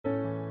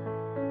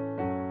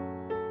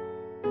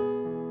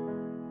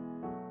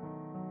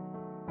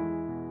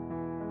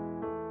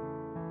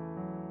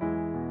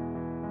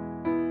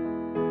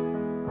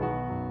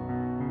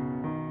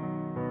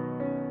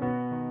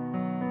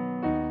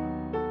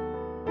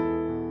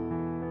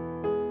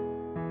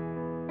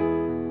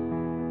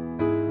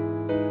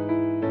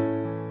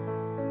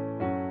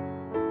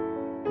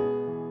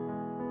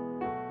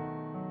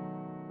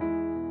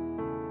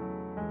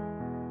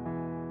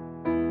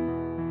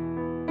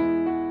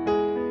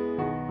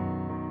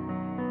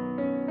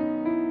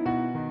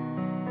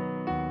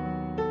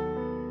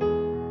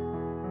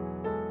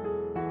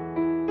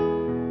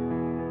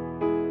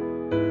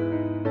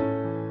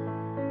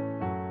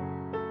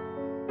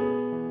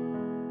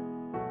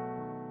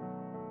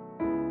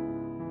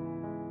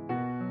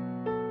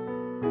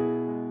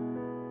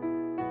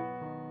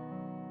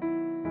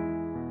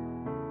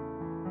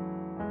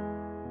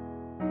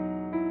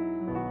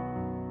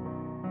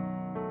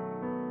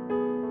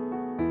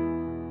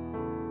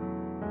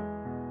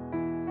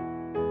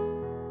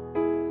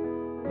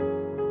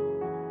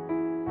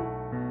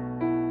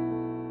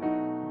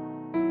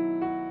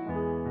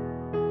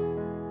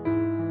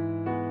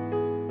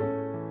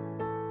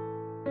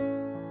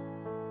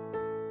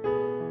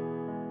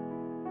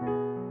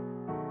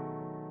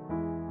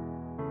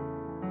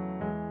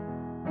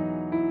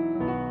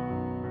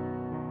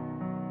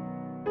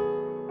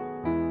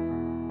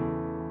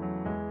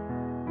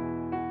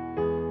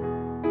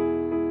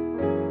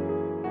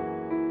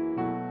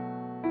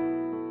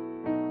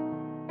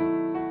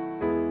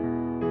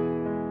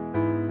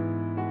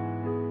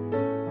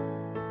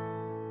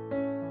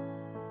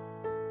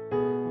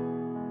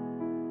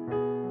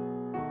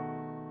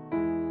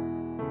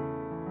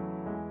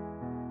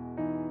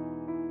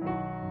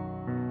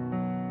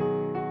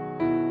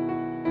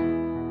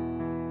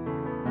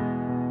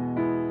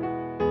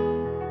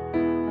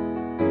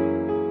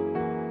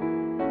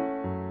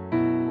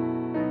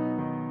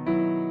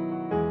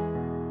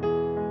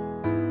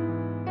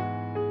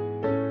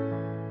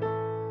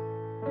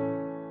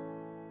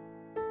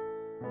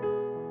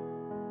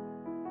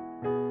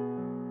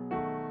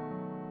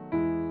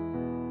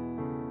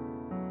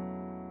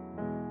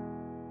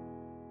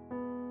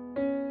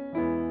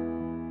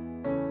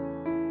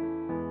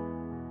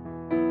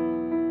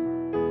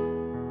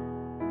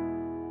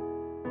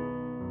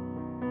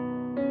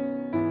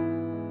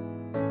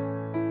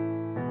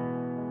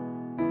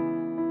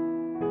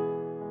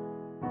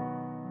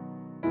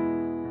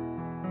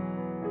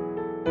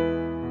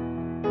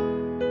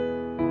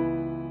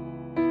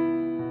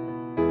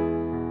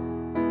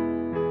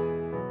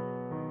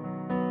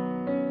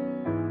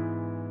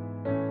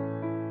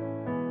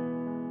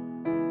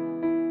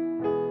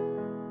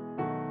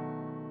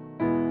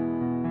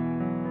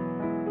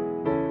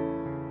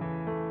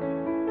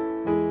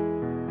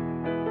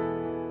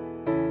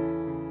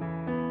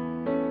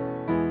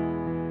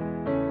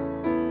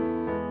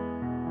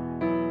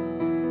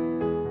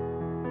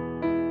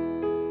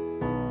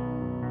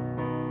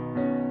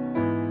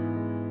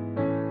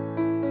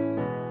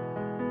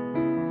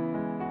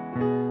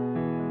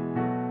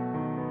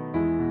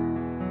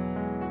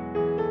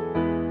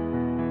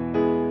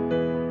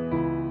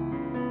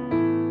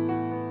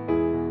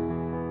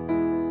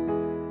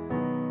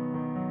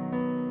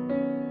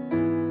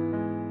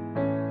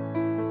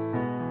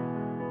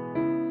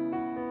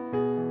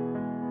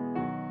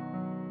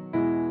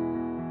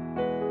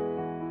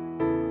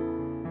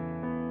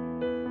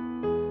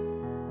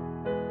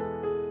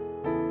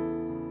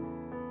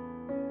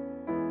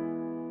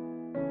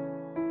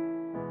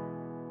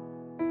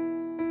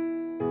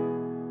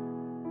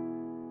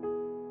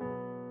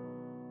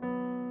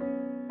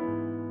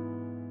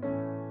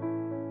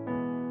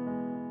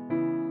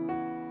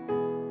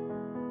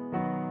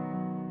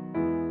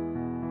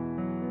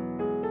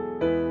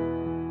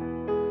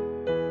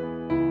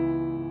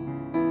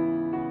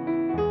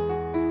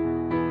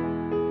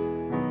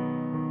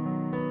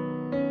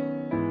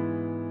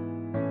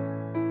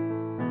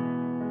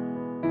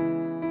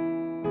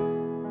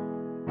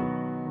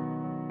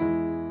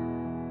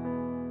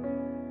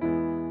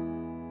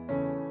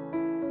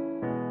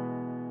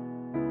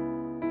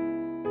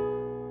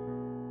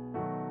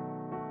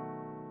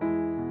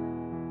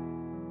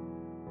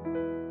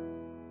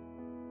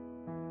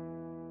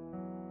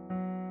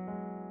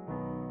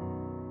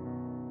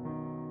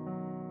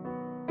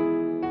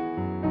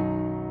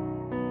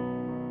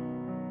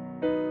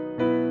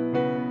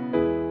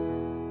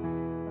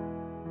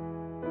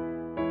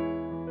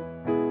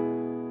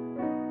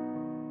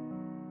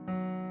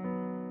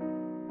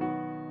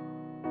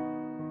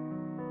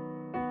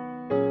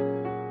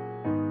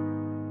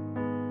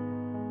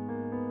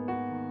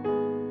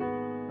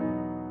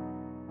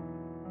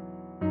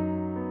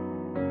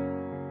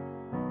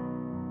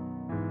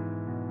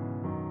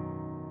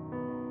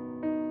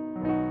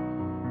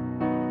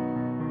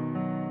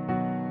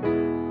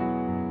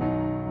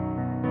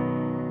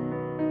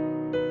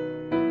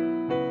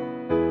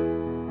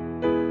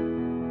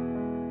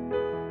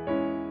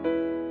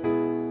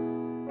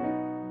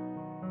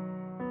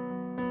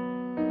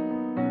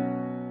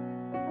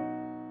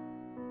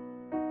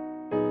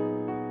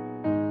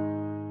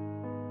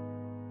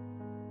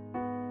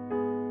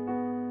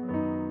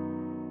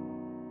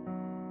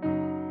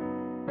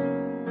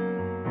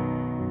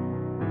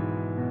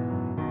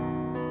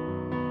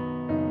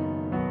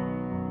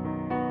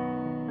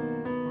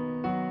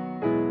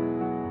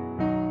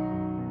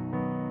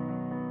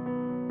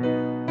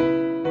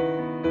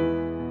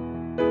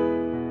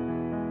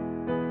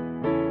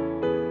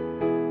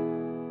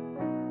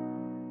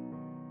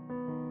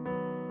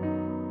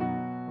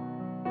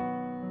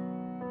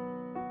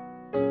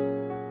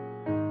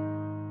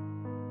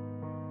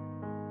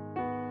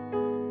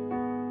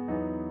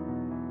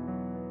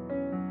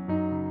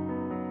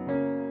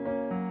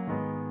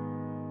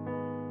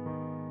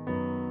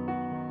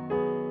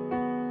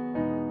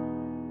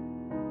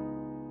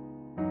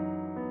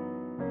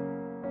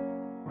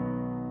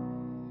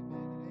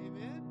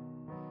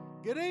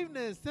Good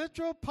evening,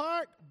 Central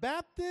Park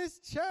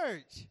Baptist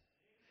Church.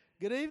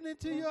 Good evening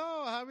to you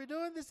all. How are we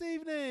doing this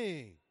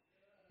evening?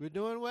 We're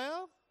doing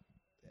well?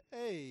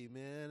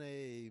 Amen,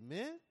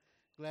 amen.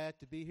 Glad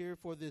to be here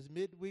for this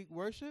midweek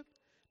worship.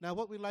 Now,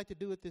 what we'd like to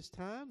do at this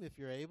time, if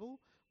you're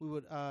able, we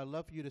would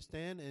love for you to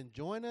stand and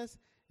join us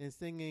in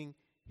singing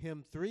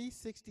Hymn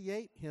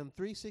 368. Hymn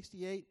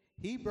 368,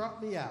 He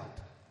Brought Me Out.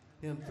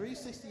 Hymn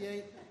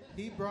 368,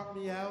 He Brought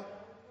Me Out.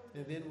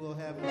 And then we'll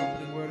have an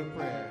opening word of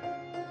prayer.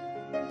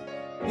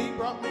 He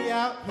brought me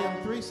out,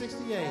 hymn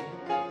 368.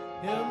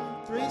 Hymn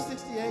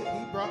 368,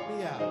 He brought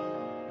me out.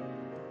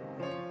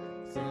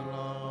 Sing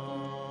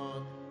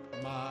along.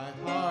 My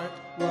heart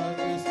was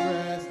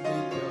distressed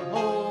in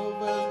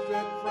Jehovah's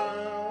dread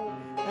frown,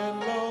 and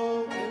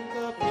lo, in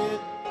the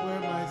pit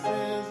where my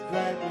sins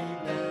dragged me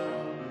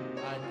down,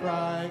 I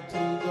cried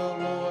to the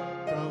Lord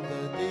from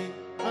the deep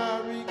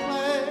miry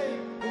clay,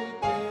 who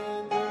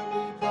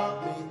tenderly brought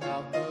me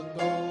out the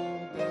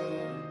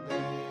golden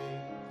day.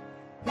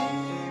 He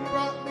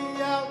brought me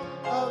out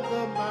of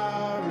the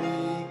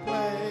miry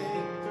clay.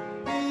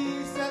 He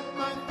set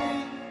my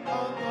feet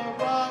on the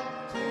rock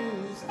to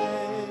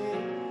stay.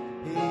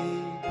 He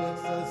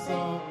puts a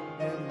song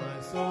in my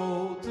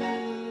soul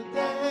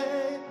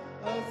today,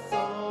 a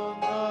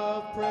song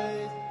of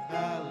praise.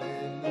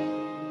 Hallelujah.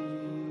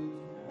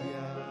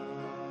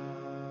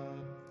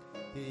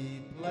 He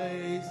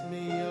placed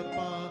me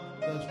upon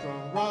the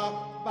strong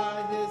rock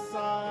by his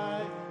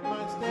side.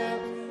 My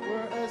steps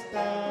were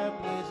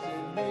established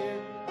in here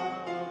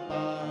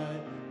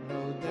abide.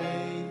 No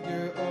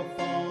danger of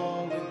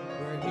falling,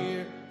 where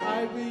here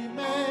I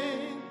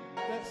remain,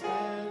 that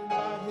stand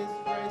by his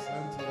grace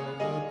until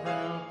the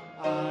crown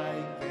I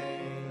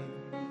gain.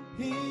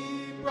 He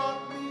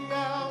brought me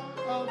out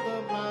of the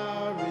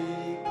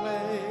miry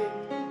clay.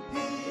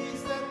 He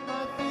set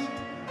my feet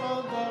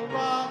on the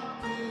rock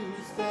to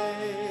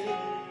stay.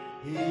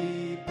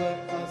 He put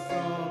a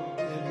song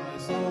in my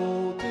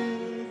soul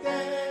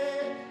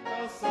today,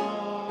 a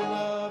song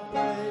of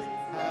praise.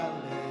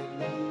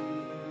 Hallelujah.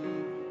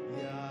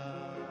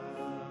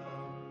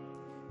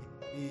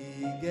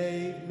 He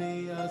gave me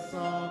a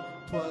song,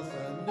 'twas a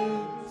new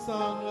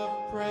song of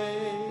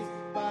praise.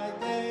 By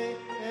day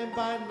and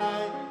by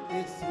night,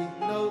 its sweet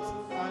notes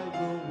I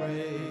will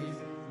raise.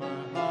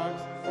 My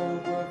heart's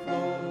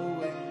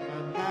overflowing,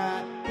 I'm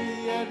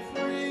happy and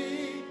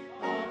free.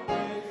 I'll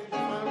praise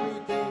my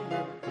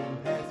Redeemer who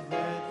has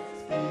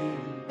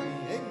rescued me.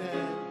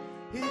 Amen.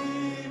 He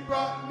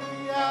brought me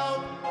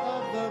out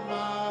of the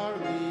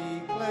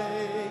miry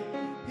clay.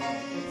 He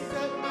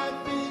set my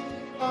feet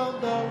on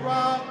the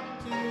rock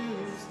to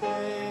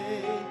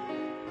stay.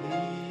 He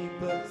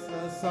puts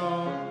a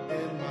song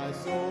in my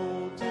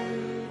soul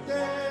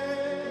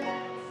today,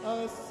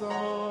 a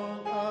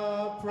song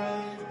of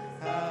praise.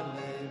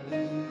 Hallelujah.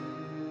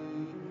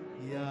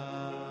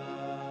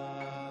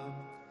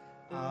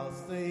 I'll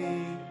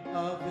sing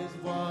of his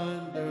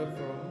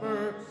wonderful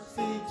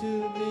mercy to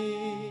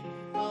me.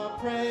 I'll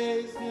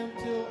praise him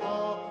till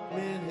all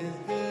men his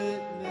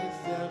goodness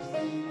have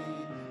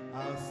seen.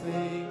 I'll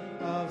sing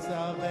of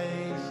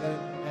salvation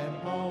at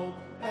home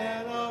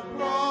and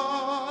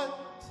abroad.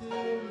 To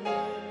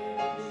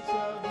many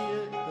shall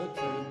hear the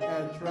truth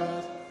and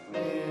trust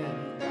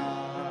in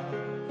God.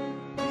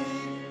 He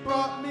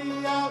brought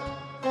me out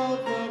of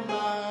the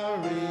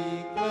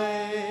miry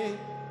clay.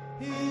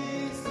 He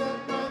set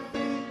my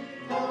feet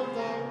on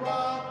the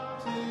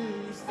rock to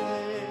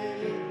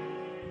stay.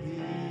 He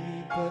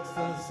puts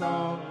a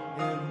song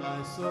in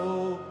my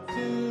soul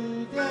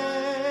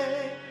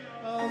today,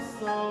 a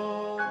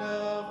song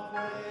of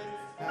praise.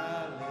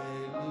 Hallelujah.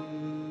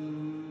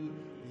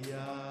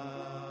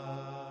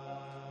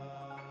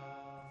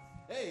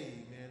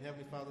 Amen.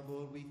 Heavenly Father,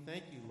 Lord, we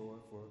thank you,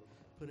 Lord, for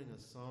putting a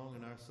song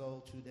in our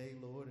soul today,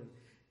 Lord,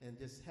 and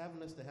just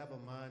having us to have a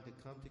mind to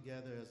come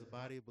together as a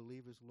body of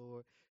believers,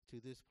 Lord, to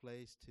this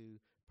place to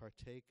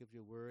partake of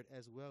your word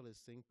as well as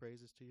sing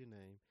praises to your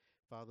name.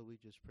 Father, we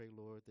just pray,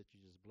 Lord, that you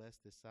just bless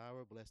this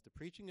hour, bless the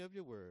preaching of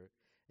your word.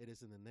 It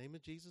is in the name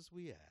of Jesus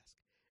we ask.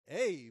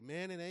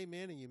 Amen and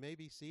amen. And you may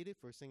be seated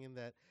for singing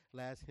that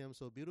last hymn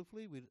so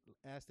beautifully. We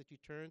ask that you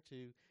turn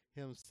to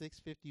hymn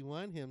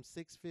 651, hymn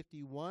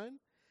 651.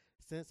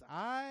 Since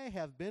I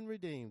have been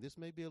redeemed. This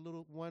may be a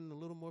little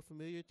more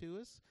familiar to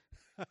us.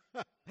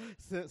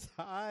 Since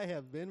I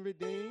have been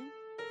redeemed.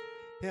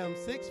 Hymn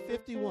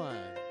 651.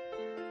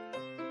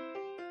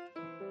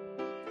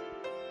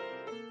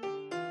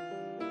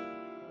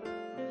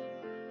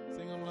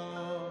 Sing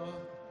along.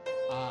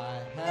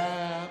 I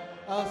have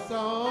a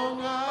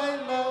song I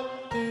love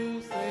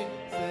to sing,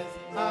 since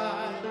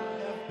I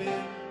have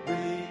been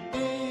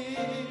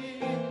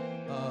redeemed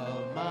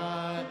of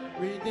my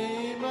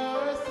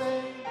Redeemer,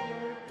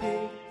 Savior,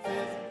 King.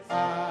 Since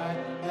I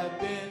have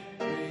been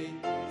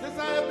redeemed. Since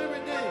I have been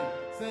redeemed.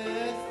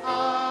 Since I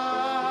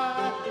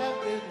have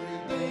been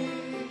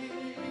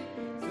redeemed.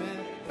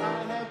 Since I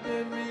have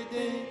been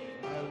redeemed.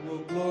 I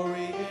will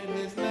glory in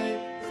his name.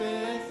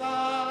 Since I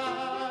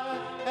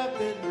have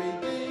been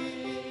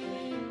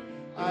redeemed,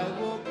 I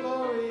will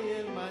glory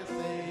in my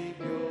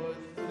Savior's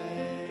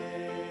name.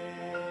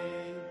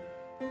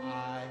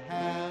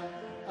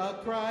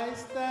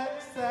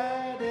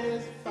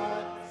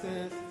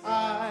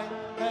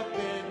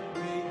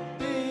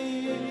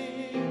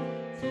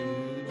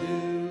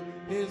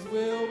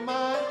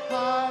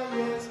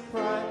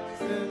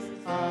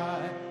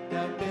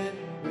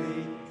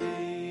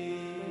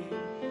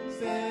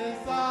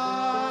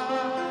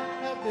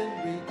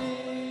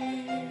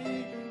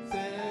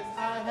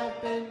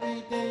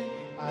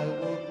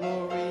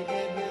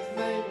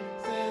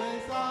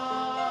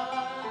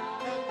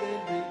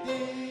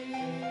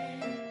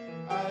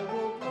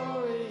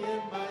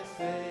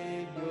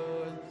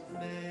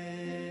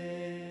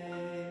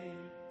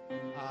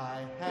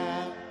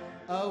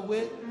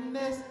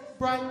 witness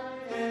bright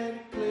and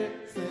clear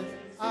since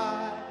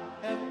I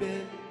have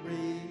been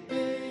redeemed.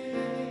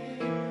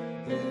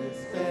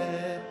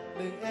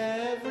 Dispelling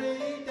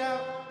every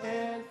doubt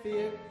and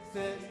fear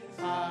since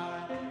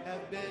I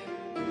have been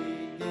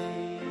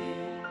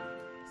redeemed.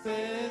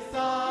 Since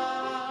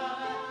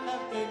I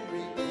have been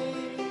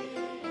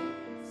redeemed.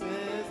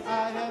 Since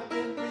I have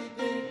been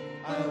redeemed,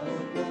 I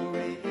will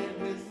glory in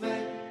his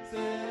name.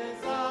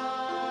 Since I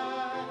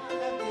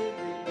have been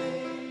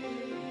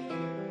redeemed,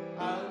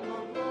 I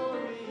will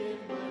glory in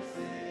my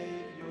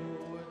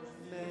Savior's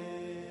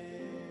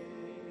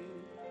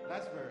name.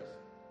 Last verse.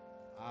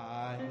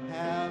 I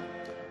have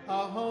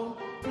a home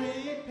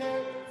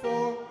prepared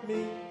for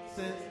me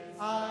since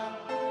I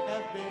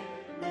have been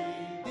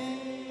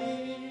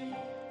redeemed,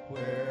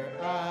 where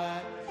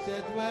I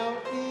shall dwell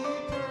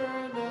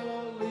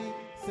eternally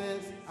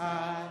since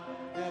I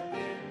have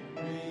been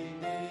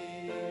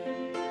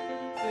redeemed.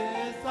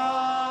 Since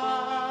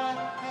I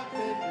have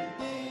been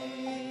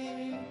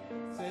redeemed,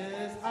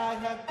 since I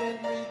have been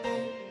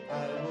redeemed, I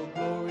will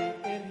glory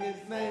in his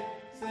name.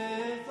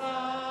 Since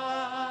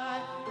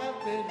I have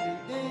been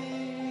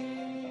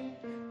redeemed,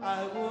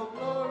 I will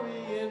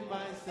glory in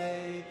my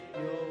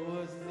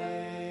Savior's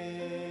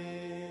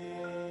name.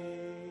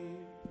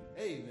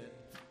 Amen.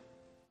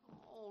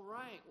 All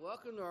right.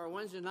 Welcome to our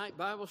Wednesday night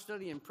Bible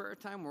study and prayer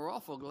time. We're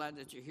awful glad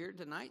that you're here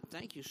tonight.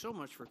 Thank you so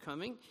much for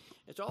coming.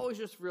 It's always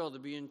a thrill to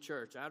be in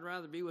church. I'd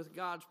rather be with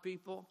God's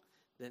people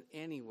than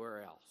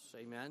anywhere else.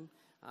 Amen.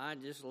 I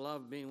just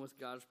love being with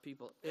God's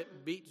people.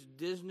 It beats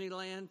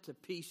Disneyland to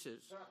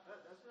pieces.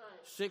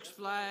 Six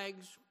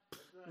Flags,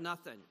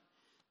 nothing.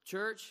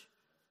 Church,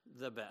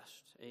 the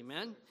best.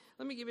 Amen.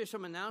 Let me give you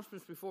some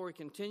announcements before we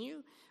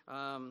continue.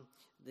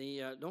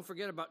 Don't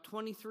forget about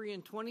 23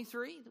 and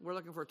 23. We're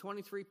looking for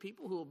 23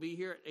 people who will be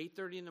here at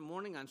 8:30 in the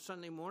morning on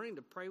Sunday morning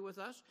to pray with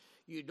us.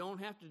 You don't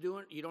have to do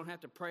it. You don't have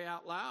to pray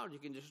out loud. You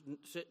can just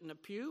sit in a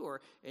pew or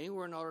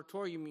anywhere in the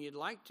auditorium you'd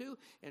like to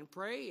and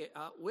pray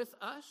with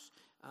us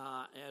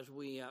as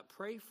we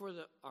pray for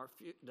the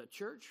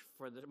church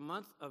for the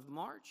month of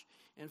March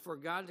and for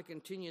God to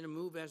continue to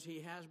move as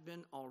he has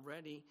been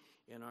already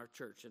in our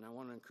church. And I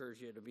want to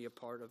encourage you to be a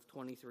part of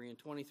 23 and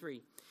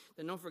 23.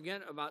 Then don't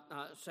forget about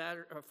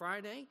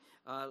Friday,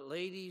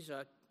 Ladies'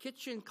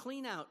 Kitchen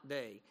Clean-Out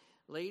Day.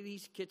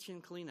 Ladies'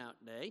 Kitchen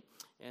Clean-Out Day.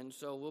 And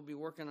so we'll be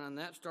working on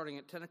that starting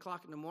at 10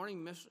 o'clock in the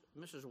morning.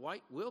 Mrs.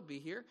 White will be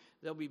here.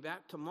 They'll be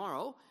back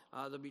tomorrow.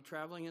 They'll be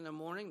traveling in the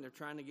morning. They're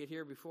trying to get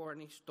here before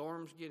any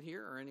storms get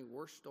here or any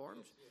worse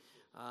storms.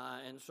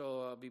 And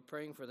so I'll be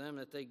praying for them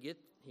that they get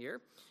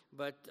here.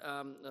 But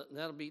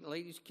that'll be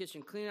Ladies'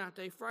 Kitchen Clean-Out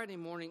Day, Friday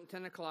morning,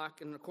 10 o'clock.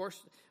 And, of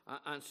course,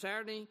 on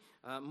Saturday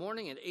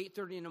morning at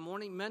 8:30 in the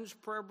morning, men's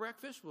prayer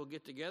breakfast. We'll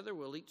get together.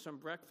 We'll eat some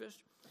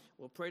breakfast.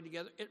 We'll pray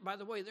together. By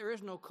the way, there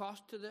is no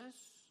cost to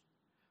this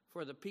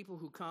for the people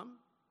who come.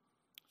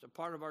 It's a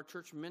part of our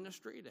church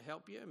ministry to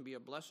help you and be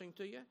a blessing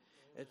to you.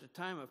 It's a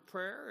time of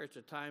prayer. It's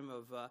a time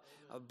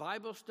of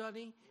Bible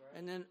study.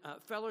 And then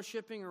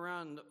fellowshipping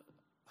around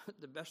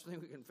the best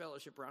thing we can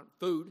fellowship around,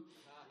 food.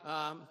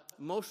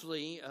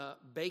 Mostly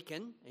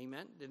bacon.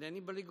 Amen. Did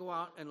anybody go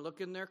out and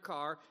look in their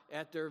car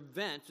at their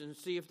vents and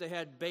see if they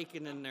had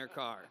bacon in their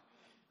car?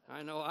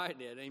 I know I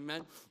did.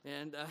 Amen.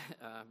 And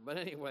but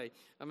anyway,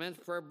 a men's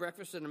prayer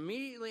breakfast, and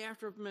immediately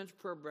after a men's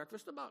prayer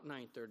breakfast, about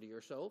 9:30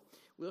 or so,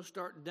 we'll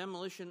start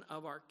demolition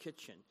of our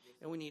kitchen,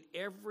 and we need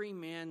every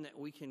man that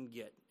we can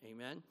get.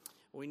 Amen.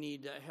 We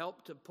need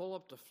help to pull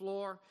up the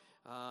floor.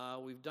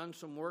 We've done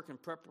some work in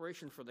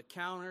preparation for the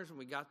counters, and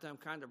we got them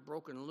kind of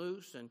broken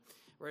loose and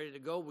ready to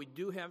go. We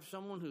do have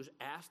someone who's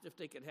asked if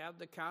they could have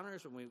the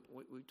counters, and we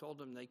told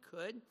them they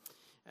could.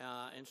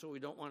 And so we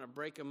don't want to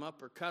break them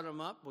up or cut them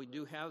up. We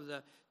do have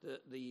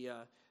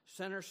the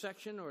center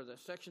section or the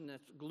section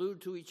that's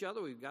glued to each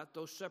other. We've got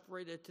those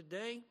separated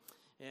today,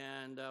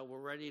 and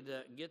we're ready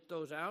to get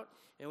those out.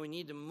 And we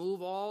need to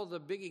move all the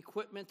big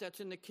equipment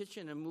that's in the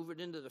kitchen and move it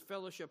into the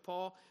fellowship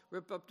hall,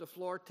 rip up the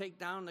floor, take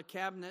down the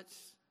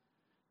cabinets,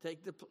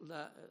 take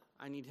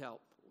I need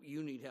help.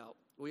 You need help.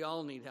 We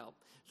all need help.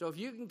 So if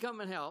you can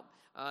come and help,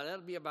 that'll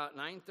be about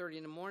 9:30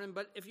 in the morning.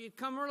 But if you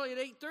come early at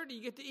 8:30,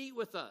 you get to eat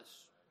with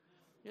us.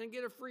 And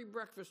get a free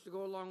breakfast to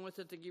go along with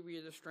it to give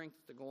you the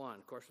strength to go on.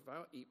 Of course, if I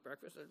don't eat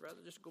breakfast, I'd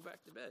rather just go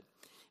back to bed.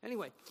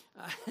 Anyway,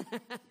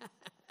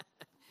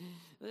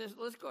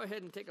 let's go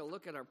ahead and take a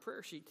look at our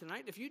prayer sheet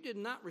tonight. If you did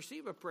not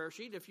receive a prayer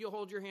sheet, if you'll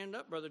hold your hand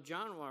up, Brother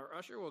John, our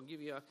usher, will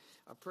give you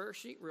a prayer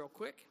sheet real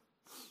quick.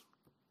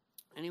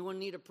 Anyone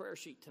need a prayer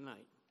sheet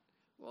tonight?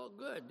 Well,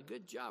 good.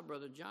 Good job,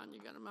 Brother John.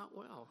 You got them out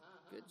well.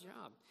 Good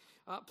job.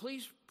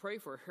 Please pray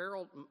for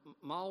Harold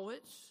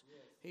Malwitz.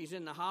 He's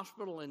in the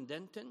hospital in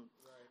Denton.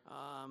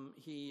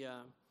 He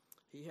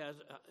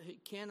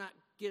cannot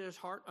get his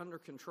heart under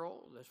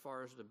control as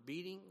far as the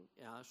beating.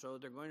 So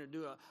they're going to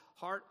do a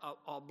heart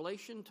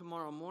ablation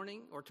tomorrow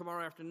morning or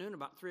tomorrow afternoon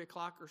about 3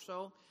 o'clock or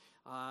so.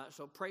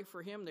 So pray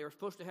for him. They were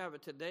supposed to have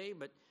it today,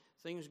 but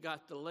things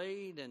got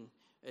delayed, and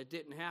it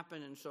didn't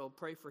happen, and so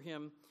pray for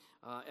him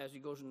as he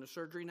goes into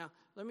surgery. Now,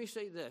 let me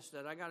say this,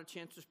 that I got a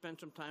chance to spend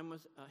some time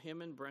with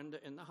him and Brenda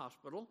in the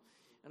hospital,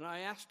 and I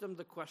asked him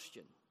the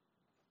question,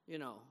 you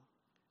know,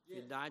 if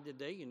you died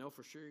today, you know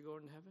for sure you're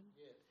going to heaven?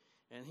 Yes.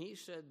 And he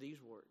said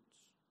these words.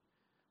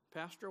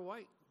 Pastor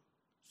White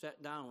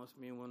sat down with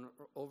me and went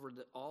over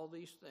all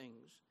these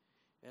things,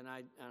 and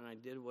I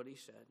did what he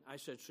said. I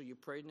said, so you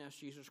prayed and asked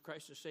Jesus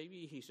Christ to save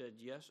you? He said,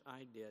 yes, I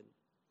did.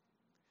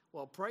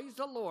 Well, praise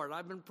the Lord.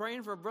 I've been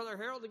praying for Brother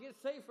Harold to get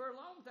saved for a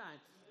long time.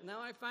 Now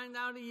I find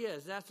out he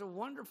is. That's a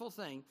wonderful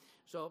thing.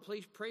 So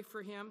please pray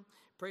for him.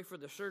 Pray for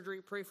the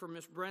surgery. Pray for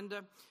Miss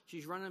Brenda.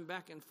 She's running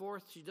back and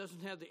forth. She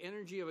doesn't have the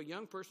energy of a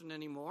young person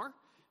anymore.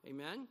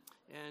 Amen.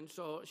 And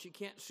so she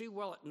can't see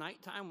well at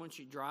nighttime when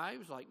she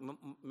drives, like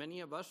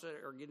many of us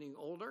that are getting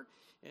older.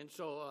 And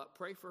so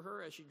pray for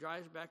her as she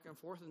drives back and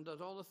forth and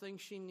does all the things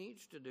she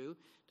needs to do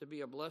to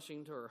be a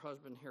blessing to her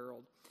husband,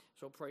 Harold.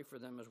 So pray for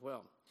them as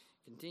well.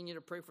 Continue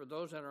to pray for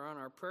those that are on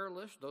our prayer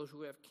list, those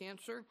who have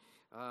cancer.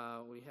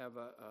 We have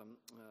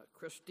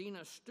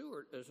Christina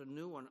Stewart is a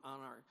new one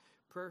on our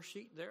prayer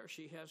sheet there.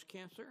 She has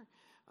cancer.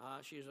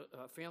 She's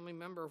a family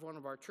member of one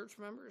of our church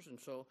members, and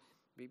so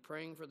be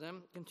praying for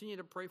them. Continue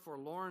to pray for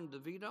Lauren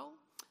DeVito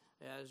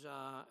as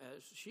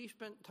she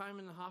spent time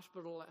in the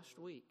hospital last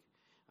week.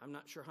 I'm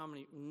not sure how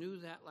many knew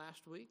that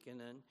last week, and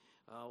then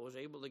was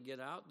able to get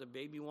out. The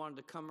baby wanted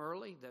to come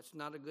early. That's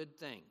not a good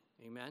thing.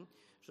 Amen.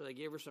 So they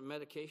gave her some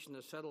medication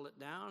to settle it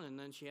down, and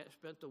then she had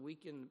spent the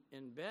week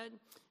in bed,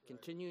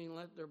 continuing to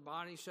let their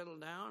body settle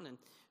down, and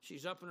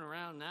she's up and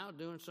around now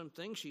doing some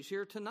things. She's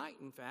here tonight,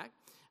 in fact,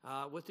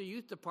 with the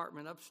youth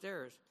department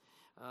upstairs.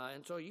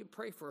 And so you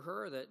pray for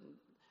her that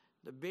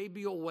the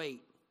baby will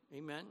wait.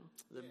 Amen.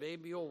 The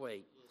baby will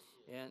wait.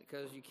 And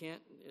because you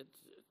can't,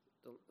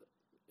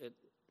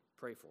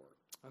 pray for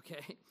her.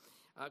 Okay.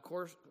 Of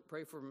course,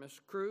 pray for Miss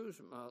Cruz,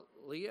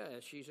 Leah,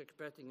 as she's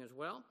expecting as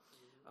well.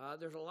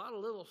 There's a lot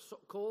of little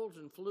colds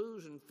and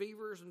flus and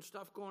fevers and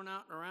stuff going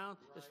out and around.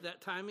 Right. It's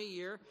that time of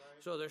year.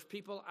 Right. So there's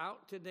people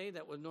out today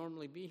that would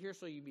normally be here,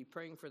 so you be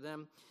praying for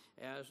them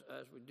as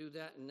we do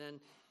that. And then,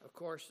 of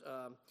course,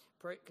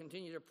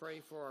 continue to pray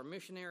for our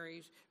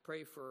missionaries.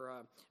 Pray for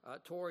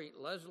Tori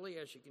Leslie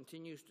as she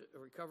continues to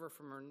recover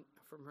from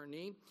her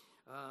knee.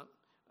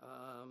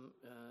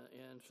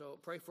 And so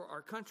pray for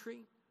our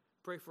country.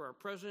 Pray for our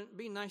president.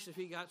 Be nice if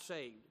he got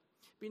saved.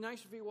 Be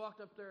nice if he walked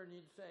up there and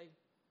you'd say,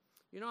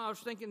 you know, I was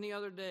thinking the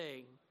other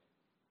day,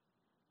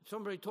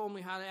 somebody told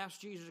me how to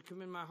ask Jesus to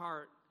come in my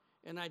heart,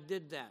 and I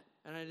did that.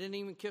 And I didn't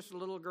even kiss a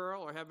little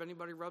girl or have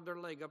anybody rub their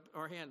leg up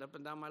or hand up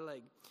and down my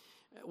leg.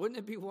 Wouldn't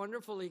it be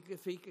wonderful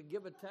if he could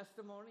give a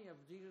testimony of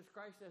Jesus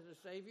Christ as a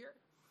Savior?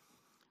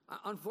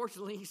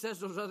 Unfortunately, he says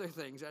those other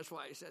things. That's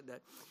why I said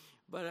that.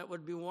 But it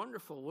would be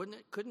wonderful, wouldn't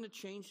it? Couldn't it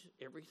change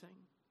everything?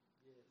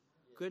 Yes.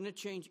 Couldn't it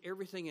change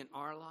everything in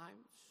our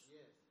lives?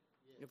 Yes.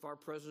 If our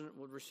president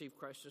would receive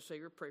Christ as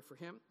Savior, pray for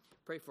him.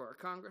 Pray for our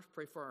Congress.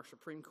 Pray for our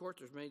Supreme Court.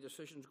 There's many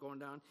decisions going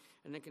down.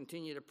 And then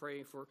continue to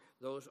pray for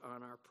those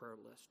on our prayer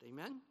list.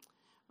 Amen?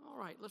 All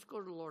right, let's go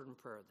to the Lord in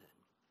prayer then.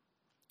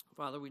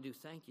 Father, we do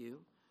thank you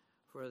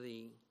for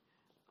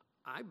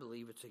I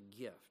believe it's a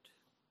gift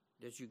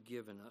that you've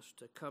given us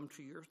to come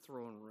to your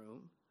throne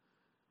room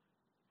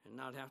and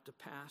not have to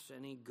pass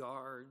any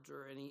guards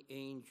or any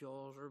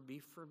angels or be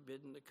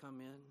forbidden to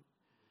come in.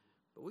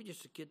 But we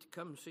just get to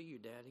come and see you,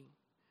 Daddy.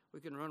 We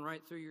can run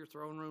right through your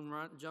throne room,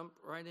 jump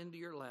right into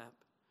your lap,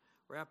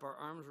 wrap our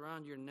arms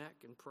around your neck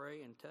and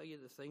pray and tell you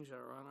the things that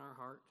are on our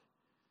heart.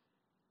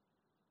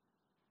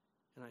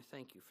 And I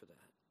thank you for that.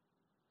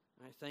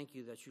 And I thank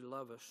you that you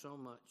love us so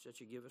much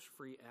that you give us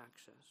free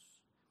access.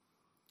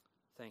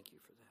 Thank you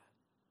for that.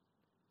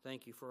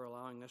 Thank you for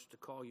allowing us to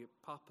call you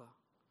Papa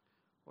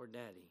or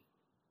Daddy.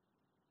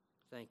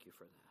 Thank you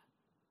for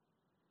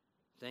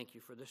that. Thank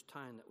you for this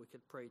time that we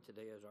could pray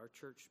today as our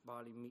church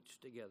body meets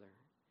together.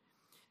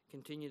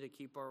 Continue to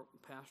keep our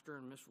pastor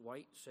and Miss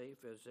White safe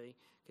as they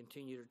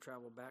continue to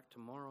travel back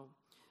tomorrow.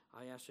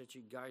 I ask that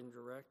you guide and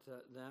direct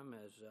them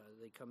as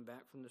they come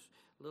back from this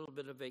little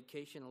bit of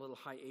vacation, a little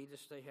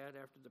hiatus they had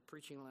after the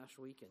preaching last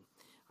week. And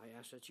I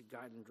ask that you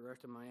guide and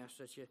direct them. I ask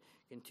that you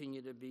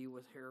continue to be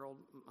with Harold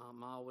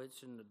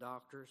Malwitz and the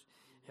doctors.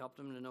 Help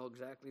them to know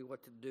exactly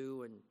what to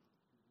do and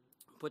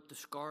put the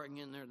scarring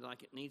in there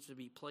like it needs to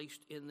be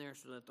placed in there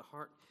so that the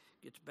heart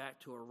gets back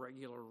to a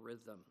regular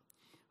rhythm.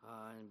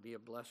 And be a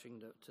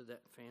blessing to that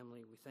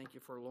family. We thank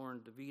you for Lauren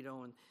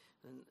DeVito and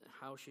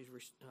how she's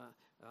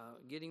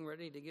getting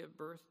ready to give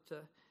birth to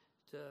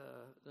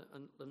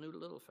the new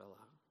little fella.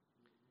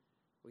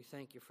 We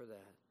thank you for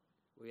that.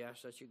 We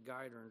ask that you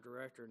guide her and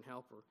direct her and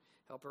help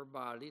her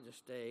body to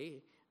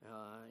stay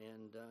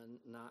and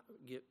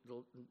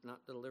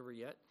not deliver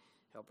yet.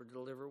 Help her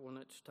deliver when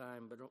it's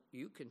time. But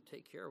you can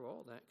take care of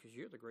all that because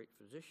you're the great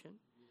physician.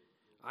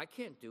 I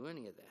can't do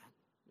any of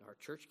that. Our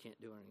church can't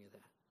do any of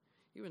that.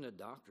 Even the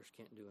doctors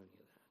can't do any of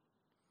that.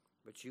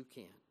 But you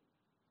can.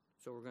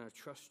 So we're going to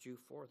trust you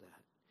for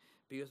that.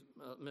 Be with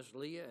Miss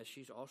Leah as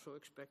she's also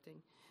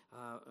expecting.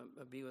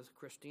 Be with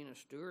Christina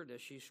Stewart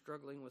as she's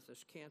struggling with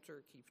this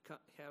cancer, keeps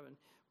having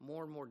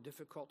more and more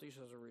difficulties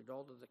as a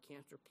result of the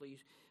cancer.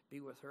 Please be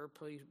with her.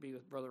 Please be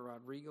with Brother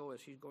Rodrigo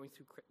as he's going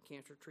through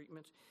cancer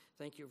treatments.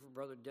 Thank you for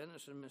Brother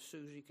Dennis and Miss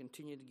Susie.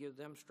 Continue to give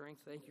them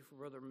strength. Thank you for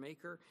Brother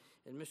Maker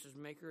and Mrs.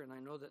 Maker. And I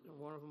know that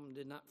one of them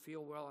did not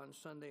feel well on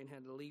Sunday and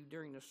had to leave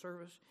during the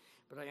service.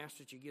 But I ask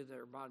that you give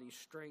their bodies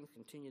strength.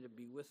 Continue to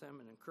be with them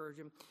and encourage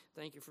them.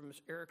 Thank you for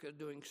Miss Erica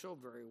doing so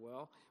very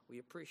well. We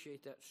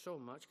appreciate that so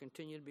much.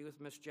 Continue to be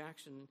with Miss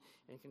Jackson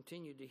and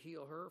continue to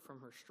heal her from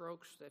her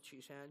strokes that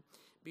she's had.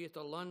 Be with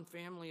the Lund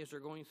family as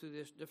they're going through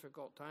this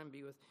difficult time.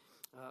 Be with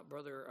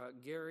Brother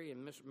Gary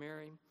and Miss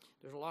Mary.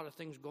 There's a lot of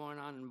things going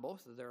on in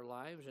both of their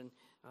lives. And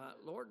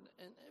Lord,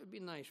 and it would be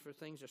nice for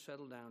things to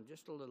settle down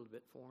just a little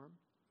bit for them,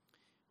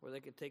 where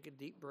they could take a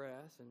deep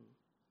breath and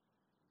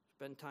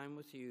spend time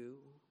with you.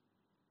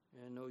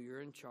 And I know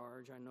you're in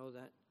charge. I know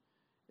that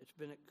it's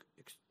been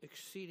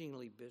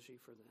exceedingly busy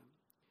for them.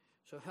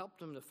 So help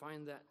them to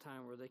find that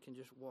time where they can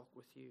just walk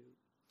with you.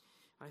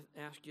 I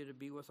ask you to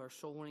be with our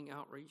soul winning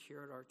outreach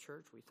here at our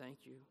church. We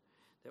thank you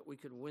that we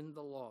could win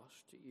the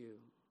lost to you.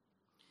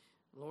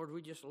 Lord,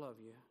 we just love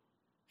you.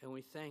 And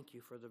we thank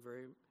you for the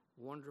very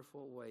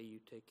wonderful way you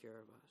take care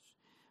of us.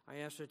 I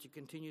ask that you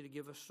continue to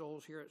give us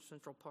souls here at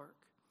Central Park.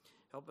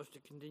 Help us to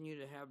continue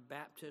to have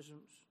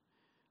baptisms.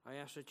 I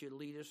ask that you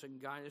lead us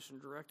and guide us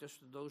and direct us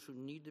to those who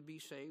need to be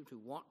saved, who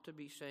want to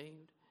be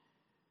saved,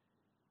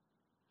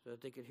 so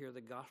that they could hear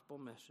the gospel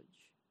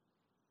message.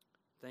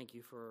 Thank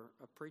you for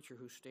a preacher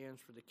who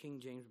stands for the King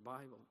James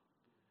Bible,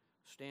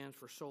 stands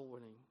for soul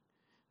winning,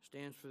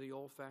 stands for the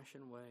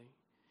old-fashioned way.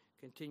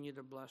 Continue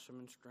to bless him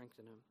and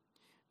strengthen him.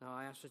 Now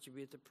I ask that you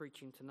be at the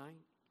preaching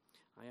tonight.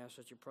 I ask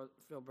that you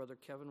fill Brother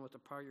Kevin with the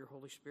power of your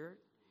Holy Spirit.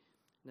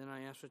 And then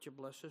I ask that you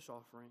bless this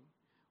offering.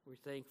 We're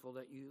thankful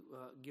that you've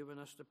given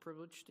us the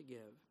privilege to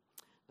give.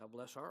 Now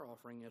bless our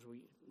offering as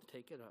we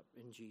take it up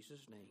in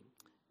Jesus' name.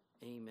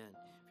 Amen.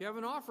 If you have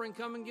an offering,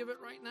 come and give it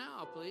right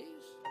now, please.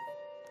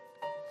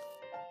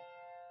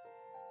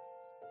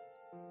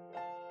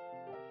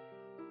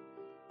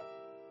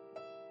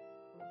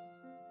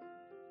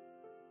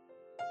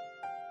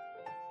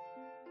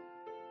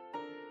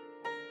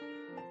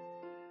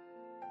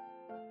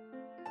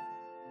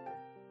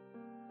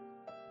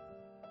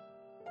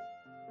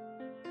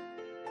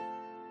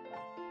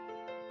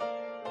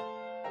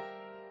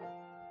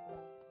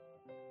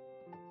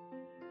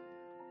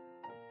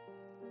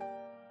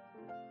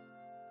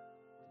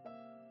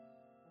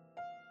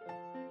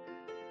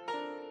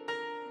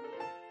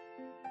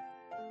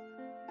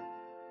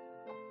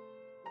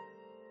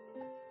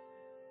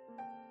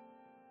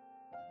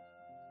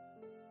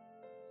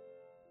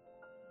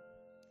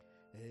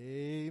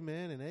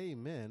 Amen and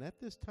amen. At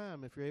this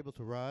time, if you're able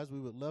to rise, we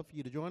would love for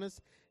you to join us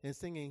in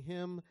singing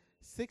hymn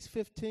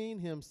 615.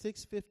 Hymn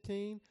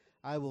 615,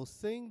 I Will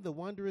Sing the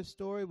Wondrous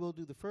Story. We'll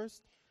do the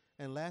first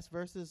and last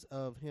verses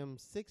of hymn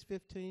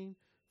 615,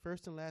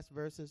 first and last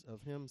verses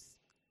of hymn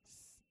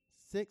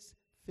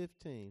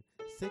 615.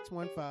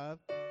 615,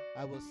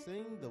 I Will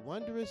Sing the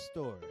Wondrous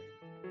Story.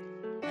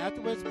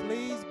 Afterwards,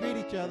 please greet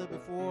each other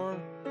before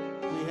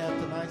we have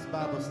tonight's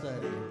Bible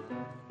study.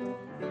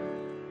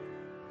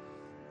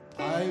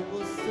 I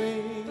will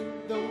sing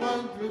the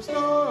wondrous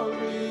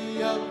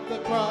story of the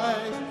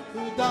Christ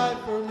who died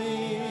for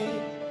me,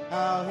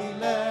 how he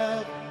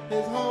left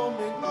his home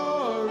in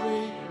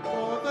glory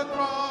for the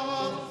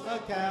cross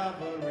of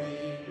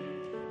Calvary.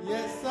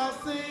 Yes, I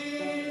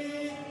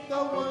sing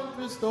the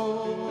wondrous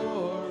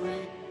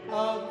story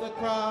of the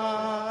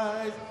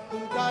Christ who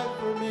died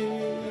for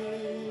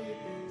me,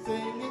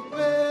 singing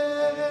with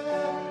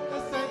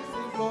the saints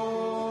in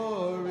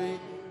glory,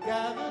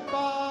 gathered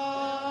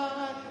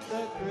by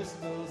the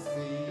crystal sea.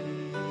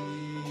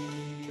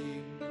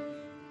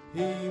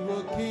 He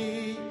will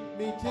keep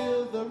me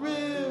till the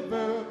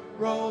river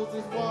rolls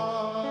its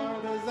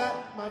waters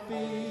at my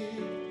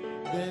feet.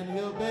 Then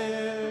he'll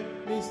bear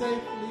me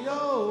safely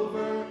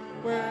over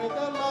where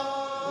the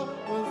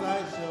loved ones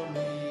I shall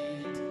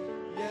meet.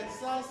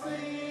 Yes, I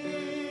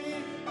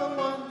sing the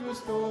wondrous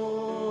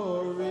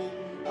story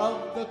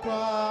of the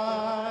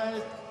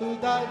Christ who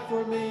died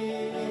for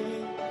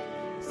me.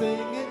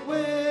 Sing it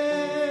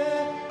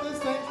with the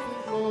saints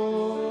in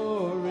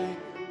glory,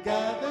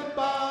 gathered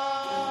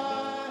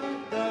by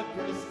the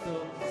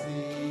crystal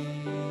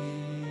sea.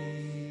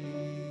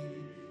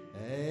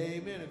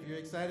 Amen. If you're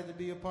excited to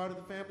be a part of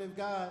the family of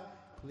God,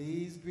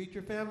 please greet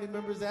your family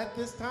members at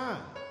this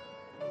time.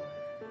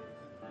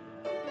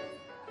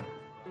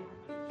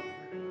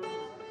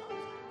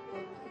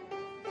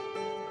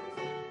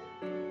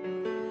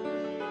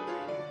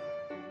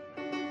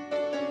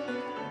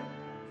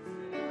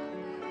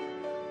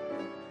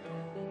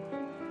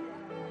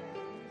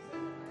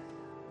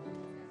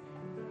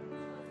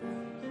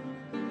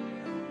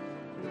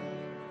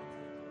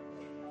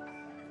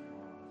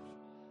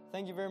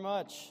 Thank you very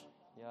much.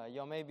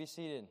 Y'all may be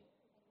seated.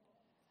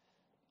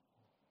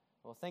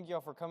 Well, thank you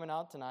all for coming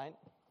out tonight.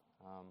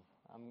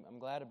 I'm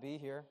glad to be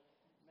here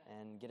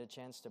and get a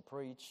chance to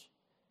preach.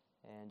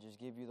 and just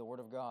give you the Word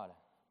of God.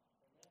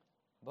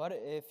 But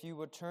if you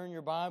would turn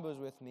your Bibles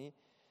with me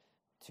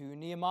to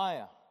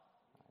Nehemiah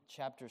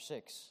chapter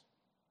 6.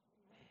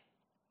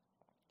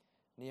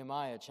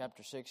 Nehemiah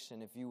chapter 6,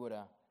 and if you would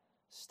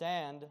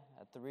stand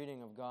at the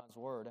reading of God's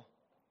Word.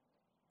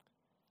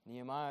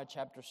 Nehemiah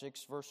chapter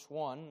 6, verse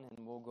 1,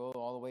 and we'll go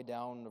all the way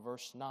down to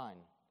verse 9.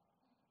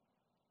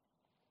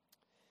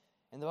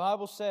 And the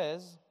Bible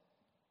says,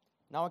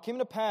 "Now it came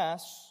to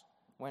pass,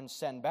 when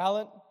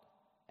Sanballat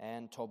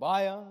and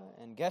Tobiah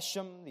and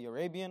Geshem the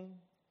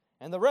Arabian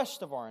and the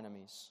rest of our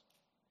enemies,"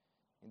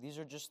 and these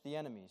are just the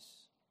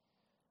enemies,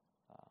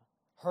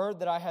 "heard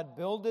that I had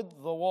builded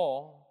the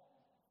wall,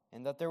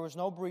 and that there was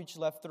no breach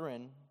left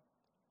therein,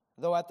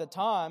 though at the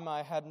time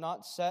I had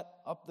not set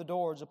up the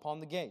doors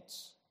upon the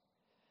gates,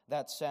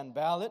 that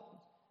Sanballat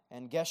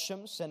and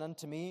Geshem sent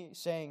unto me,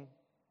 saying,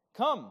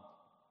 Come,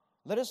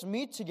 let us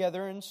meet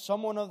together in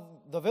some one of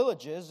the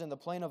villages in the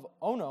plain of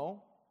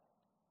Ono,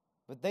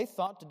 but they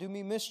thought to do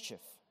me mischief.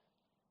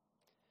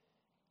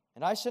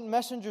 And I sent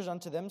messengers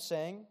unto them,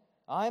 saying,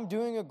 I am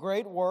doing a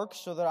great work,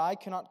 so that I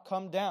cannot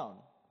come down.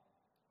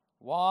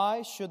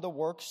 Why should the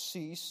work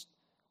cease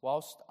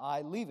whilst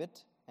I leave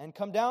it and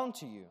come down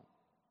to you?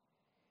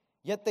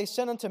 Yet they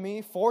sent unto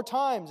me 4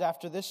 times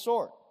after this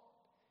sort,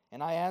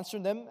 and I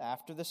answered them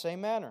after the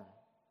same manner.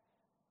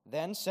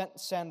 Then sent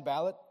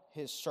Sanballat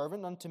his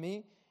servant unto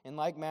me in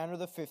like manner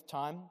the 5th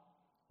time,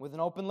 with an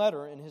open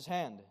letter in his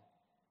hand,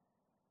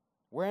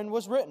 wherein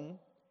was written,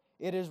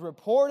 It is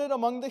reported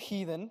among the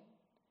heathen,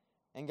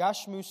 and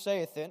Gashmu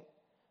saith it,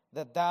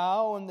 that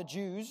thou and the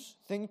Jews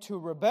think to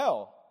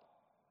rebel,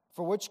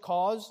 for which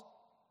cause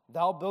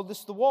thou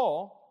buildest the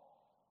wall,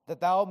 that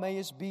thou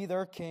mayest be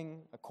their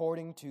king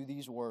according to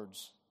these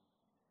words.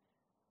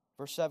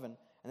 Verse 7,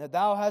 And that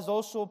thou hast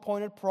also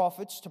appointed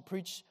prophets to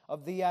preach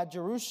of thee at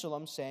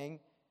Jerusalem, saying,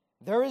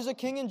 There is a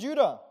king in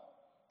Judah,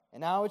 and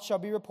now it shall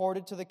be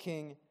reported to the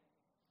king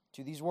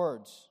to these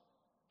words.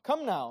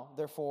 Come now,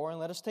 therefore, and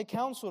let us take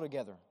counsel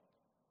together.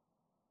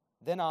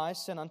 Then I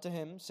sent unto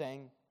him,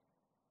 saying,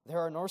 There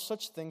are no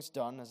such things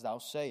done as thou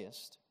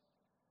sayest,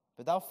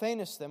 but thou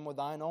feignest them with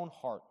thine own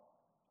heart.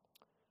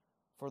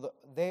 For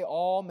they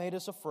all made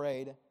us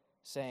afraid,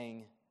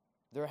 saying,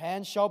 Their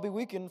hands shall be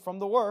weakened from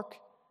the work,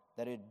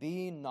 that it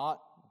be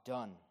not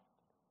done.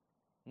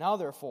 Now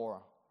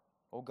therefore,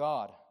 O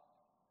God,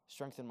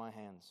 strengthen my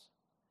hands.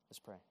 Let's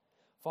pray.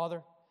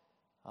 Father,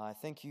 I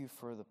thank you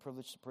for the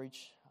privilege to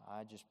preach.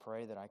 I just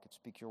pray that I could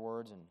speak your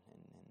words and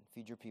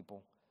feed your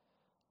people.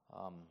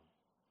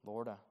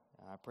 Lord,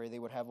 I pray they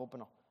would have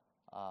open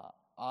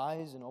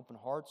eyes and open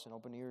hearts and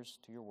open ears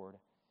to your word.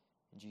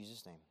 In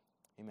Jesus' name,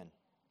 amen.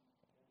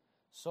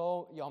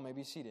 So, y'all may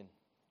be seated.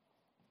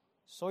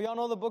 So, y'all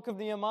know the book of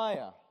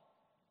Nehemiah,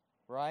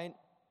 right?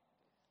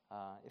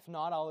 If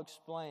not, I'll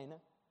explain.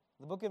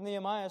 The book of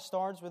Nehemiah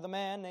starts with a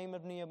man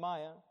named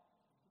Nehemiah,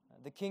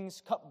 the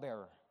king's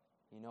cupbearer.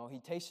 You know, he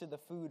tasted the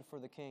food for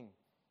the king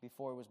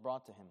before it was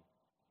brought to him.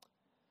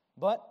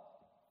 But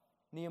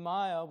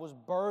Nehemiah was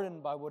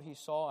burdened by what he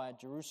saw at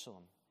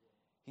Jerusalem.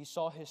 He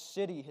saw his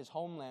city, his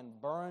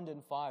homeland, burned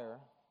in fire.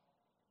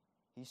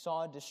 He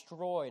saw it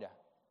destroyed.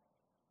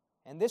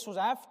 And this was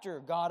after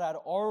God had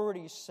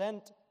already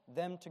sent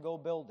them to go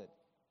build it.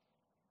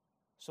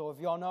 So if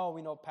y'all know,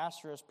 we know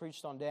Pastor has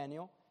preached on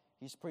Daniel.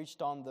 He's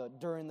preached on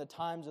during the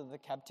times of the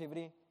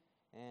captivity.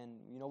 And,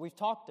 you know, we've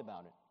talked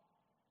about it.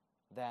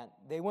 That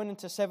they went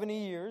into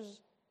 70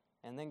 years,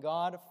 and then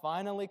God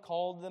finally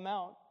called them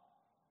out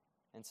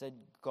and said,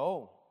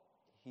 Go.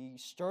 He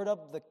stirred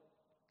up the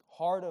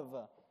heart of,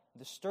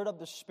 stirred up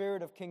the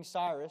spirit of King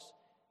Cyrus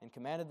and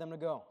commanded them to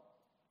go.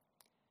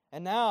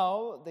 And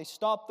now they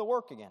stopped the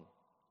work again.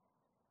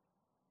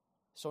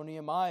 So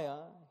Nehemiah,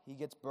 he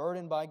gets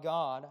burdened by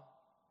God,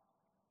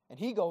 and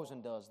he goes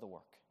and does the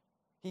work.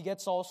 He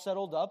gets all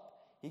settled up.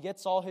 He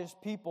gets all his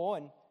people,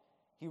 and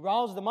he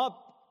rouses them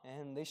up,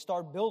 and they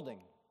start building.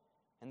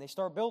 And they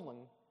start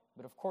building.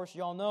 But of course,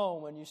 y'all know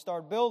when you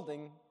start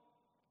building,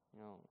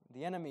 you know,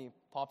 the enemy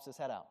pops his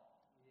head out.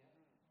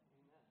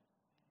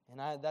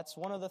 And that's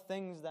one of the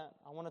things that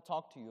I want to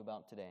talk to you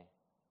about today.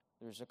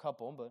 There's a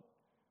couple, but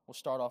we'll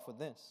start off with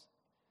this.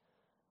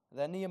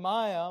 That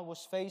Nehemiah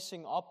was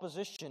facing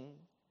opposition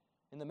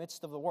in the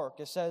midst of the work.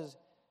 It says,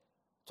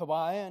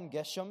 Tobiah and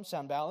Geshem,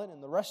 Sanballat,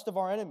 and the rest of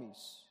our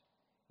enemies.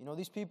 You know,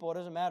 these people, it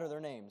doesn't matter their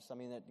names. I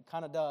mean, it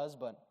kind of does,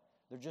 but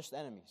they're just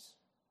enemies.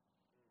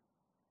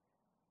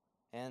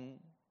 And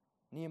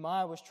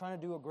Nehemiah was trying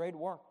to do a great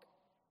work.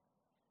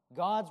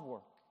 God's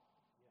work.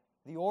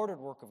 The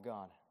ordered work of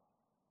God.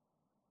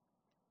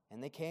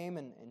 And they came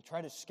and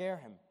tried to scare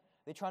him.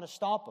 They tried to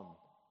stop him.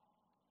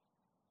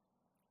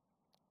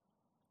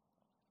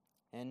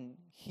 And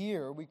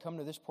here we come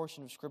to this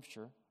portion of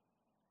Scripture.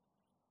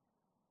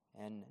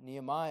 And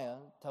Nehemiah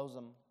tells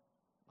them,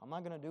 I'm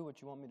not going to do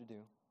what you want me to do.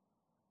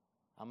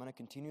 I'm going to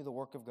continue the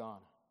work of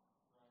God.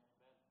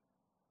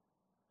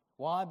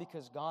 Why?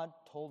 Because God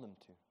told him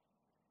to.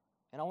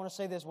 And I want to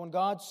say this, when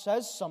God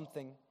says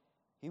something,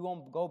 He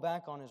won't go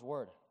back on His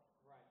word.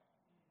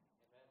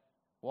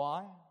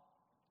 Why?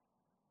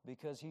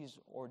 because He's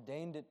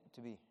ordained it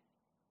to be.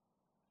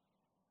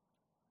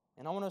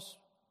 And I want to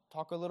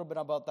talk a little bit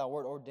about that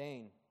word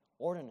ordain,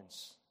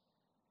 ordinance.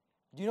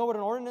 Do you know what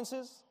an ordinance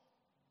is?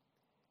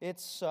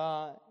 It's,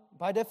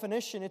 by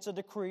definition, it's a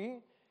decree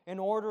in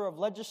order of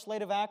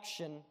legislative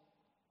action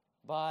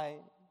by,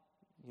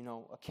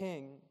 a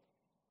king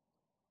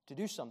to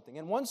do something.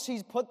 And once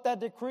he's put that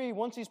decree,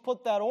 once he's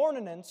put that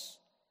ordinance,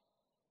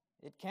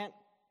 he can't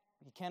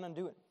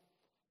undo it.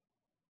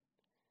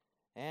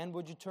 And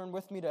would you turn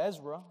with me to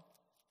Ezra,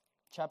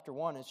 chapter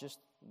 1, it's just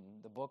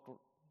the book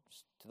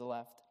to the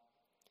left.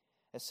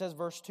 It says,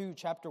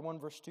 chapter 1,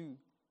 verse 2,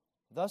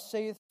 Thus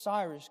saith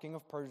Cyrus, king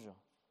of Persia,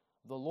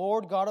 The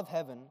Lord God of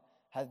heaven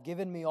hath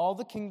given me all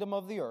the kingdom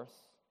of the earth,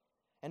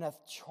 and hath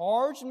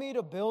charged me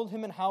to build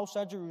him an house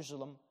at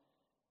Jerusalem,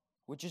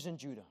 which is in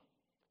Judah.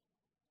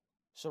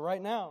 So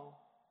right now,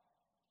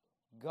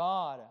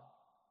 God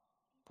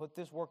put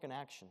this work in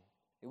action.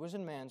 It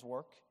wasn't man's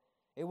work.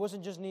 It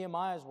wasn't just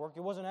Nehemiah's work.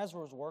 It wasn't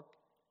Ezra's work.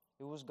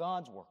 It was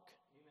God's work.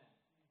 Amen.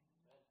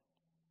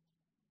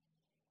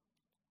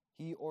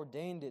 He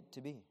ordained it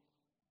to be.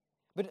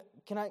 But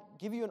can I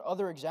give you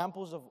other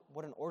examples of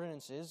what an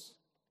ordinance is?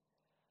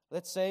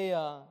 Let's say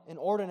an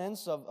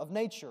ordinance of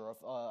nature,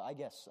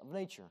 of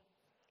nature.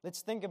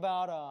 Let's think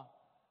about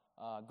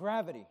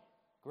gravity.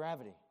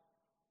 Gravity.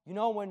 You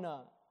know when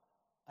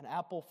an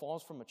apple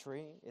falls from a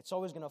tree, it's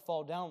always going to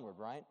fall downward,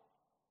 right?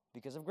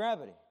 Because of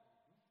gravity.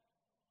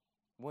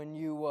 When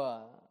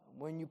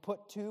you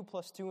put 2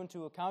 plus 2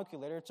 into a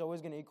calculator, it's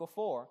always going to equal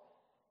 4,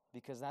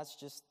 because that's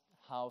just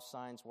how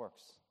science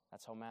works.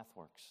 That's how math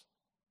works.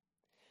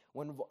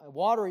 When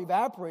water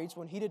evaporates,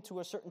 when heated to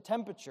a certain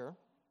temperature,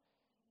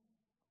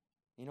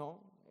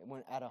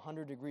 when at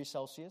 100 degrees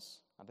Celsius,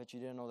 I bet you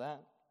didn't know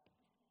that.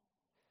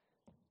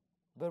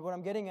 But what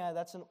I'm getting at,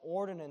 that's an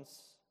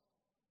ordinance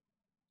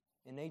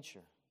in nature.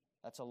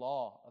 That's a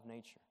law of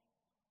nature.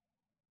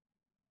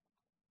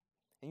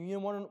 And you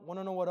want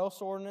to know what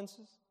else ordinance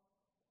is?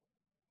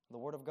 The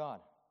Word of God.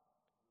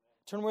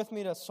 Turn with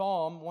me to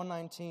Psalm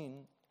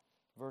 119,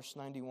 verse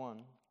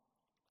 91.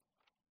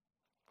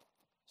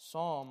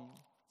 Psalm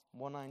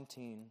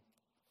 119,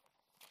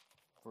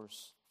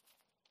 verse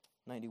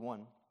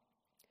 91.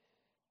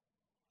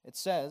 It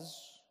says,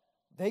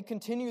 They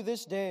continue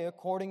this day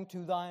according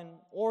to thine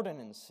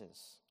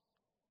ordinances,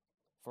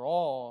 for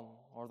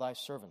all are thy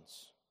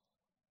servants.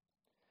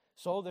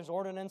 So there's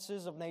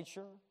ordinances of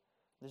nature,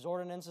 there's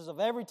ordinances of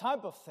every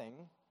type of thing,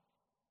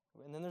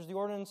 and then there's the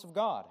ordinance of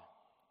God,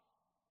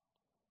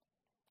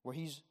 where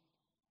He's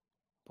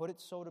put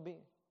it so to be.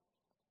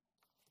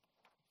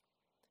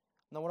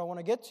 Now what I want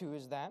to get to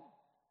is that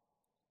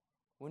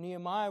when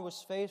Nehemiah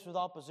was faced with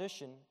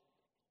opposition,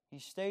 he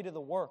stayed to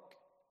the work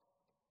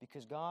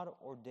because God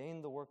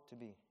ordained the work to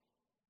be.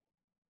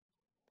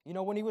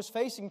 When he was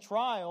facing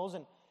trials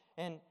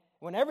and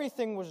when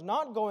everything was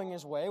not going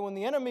his way, when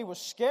the enemy was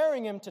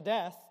scaring him to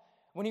death,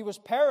 when he was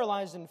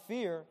paralyzed in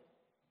fear,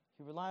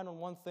 he relied on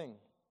one thing: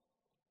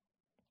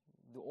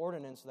 the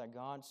ordinance that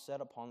God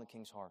set upon the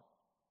king's heart.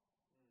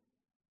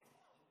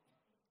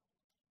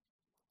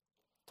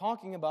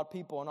 Talking about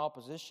people in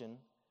opposition,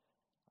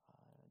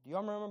 do you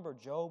all remember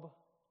Job?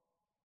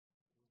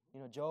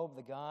 Job,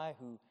 the guy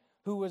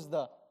who was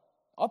the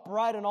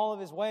upright in all of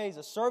his ways,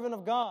 a servant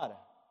of God,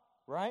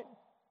 right?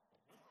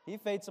 He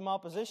faced some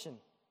opposition.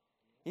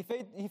 He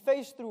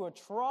faced through a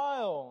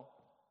trial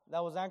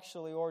that was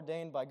actually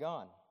ordained by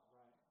God.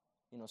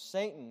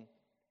 Satan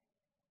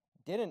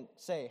didn't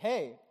say,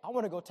 hey, I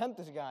want to go tempt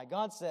this guy.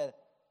 God said,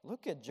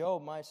 look at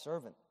Job, my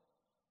servant.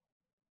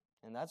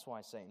 And that's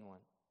why Satan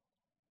went.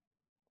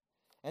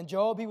 And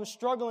Job, he was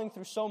struggling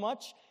through so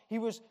much. He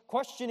was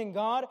questioning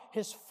God.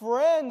 His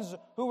friends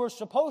who were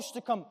supposed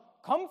to come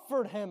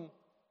comfort him,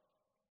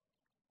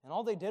 and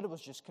all they did was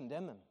just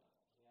condemn him.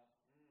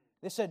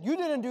 They said, you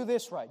didn't do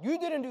this right. You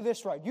didn't do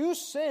this right. You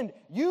sinned.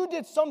 You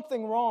did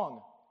something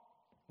wrong.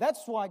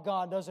 That's why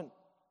God doesn't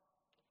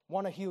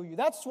want to heal you.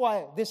 That's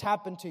why this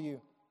happened to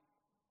you.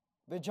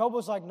 But Job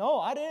was like, no,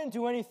 I didn't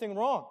do anything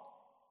wrong.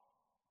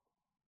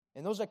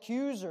 And those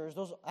accusers,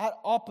 that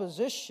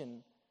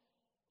opposition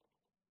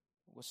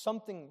was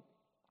something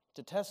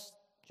to test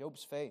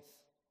Job's faith.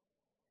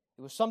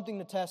 It was something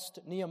to test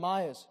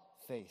Nehemiah's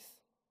faith.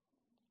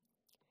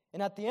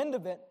 And at the end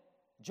of it,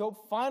 Job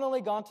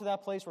finally got to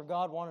that place where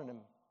God wanted him.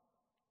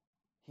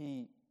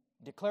 He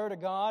declared to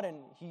God, and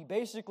he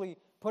basically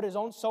put his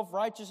own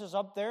self-righteousness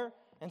up there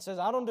and says,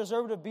 I don't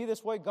deserve to be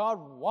this way. God,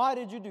 why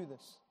did you do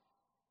this?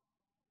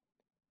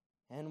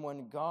 And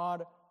when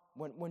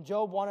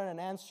Job wanted an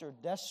answer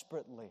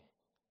desperately,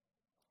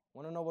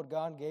 want to know what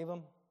God gave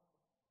him?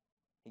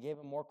 He gave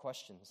him more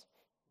questions.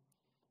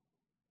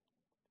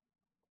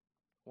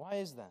 Why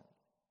is that?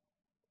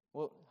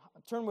 Well,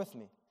 turn with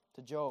me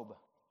to Job.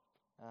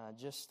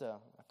 Just a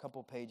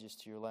couple pages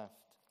to your left.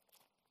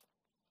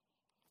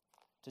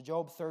 To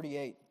Job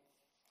 38.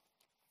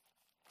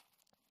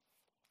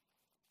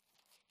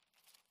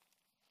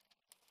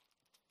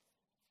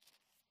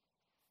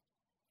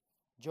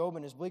 Job,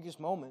 in his bleakest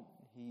moment,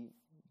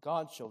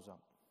 God shows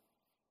up.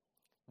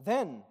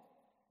 Then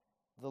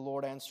the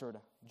Lord answered,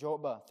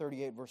 Job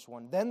 38 verse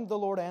 1, then the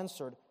Lord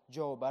answered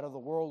Job out of the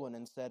whirlwind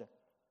and said,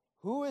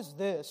 who is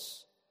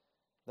this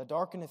that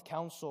darkeneth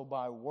counsel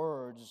by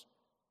words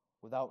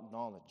without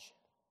knowledge?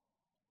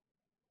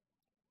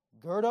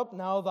 Gird up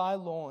now thy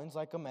loins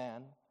like a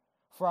man,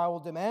 for I will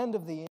demand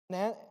of thee,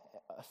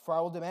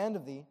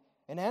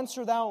 and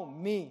answer thou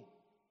me.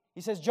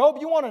 He says, Job,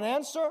 you want an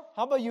answer?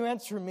 How about you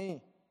answer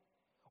me?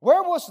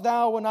 Where wast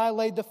thou when I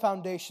laid the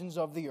foundations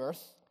of the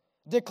earth?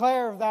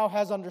 Declare if thou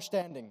hast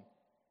understanding.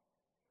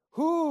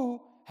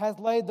 Who hath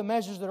laid the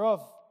measures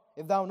thereof,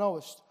 if thou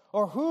knowest?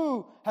 Or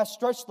who hath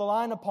stretched the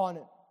line upon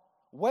it?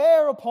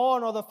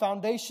 Whereupon are the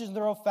foundations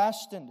thereof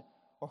fastened?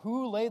 Or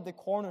who laid the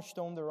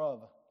cornerstone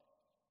thereof?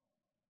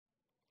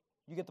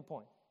 You get the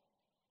point.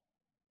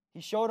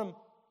 He showed him,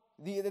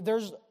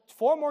 there's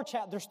 3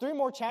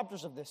 more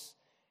chapters of this.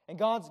 And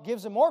God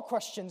gives him more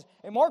questions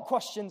and more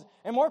questions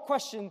and more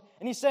questions.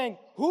 And he's saying,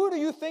 who do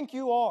you think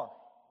you are?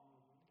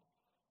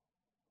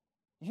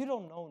 You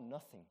don't know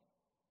nothing.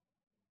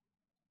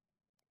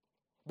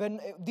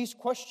 But these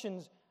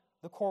questions,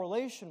 the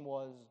correlation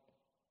was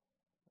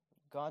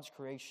God's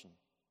creation,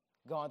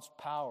 God's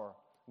power,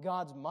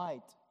 God's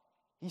might.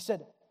 He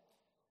said,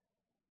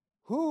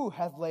 who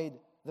hath laid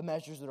the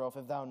measures thereof,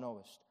 if thou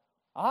knowest?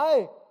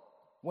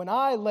 When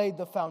I laid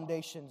the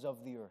foundations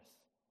of the earth.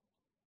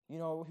 You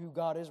know who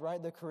God is,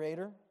 right? The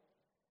Creator.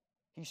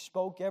 He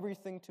spoke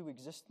everything to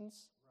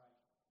existence.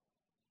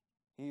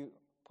 He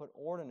put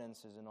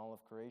ordinances in all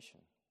of creation.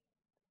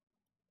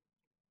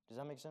 Does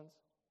that make sense?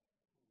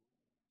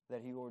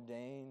 That He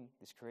ordained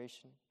His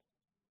creation.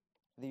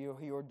 That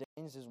He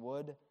ordains His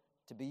wood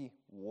to be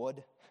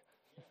wood.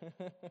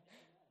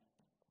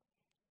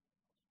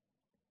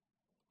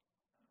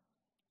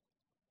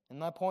 And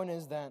my point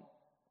is that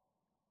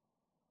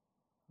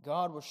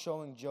God was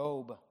showing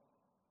Job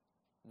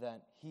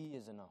that He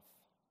is enough.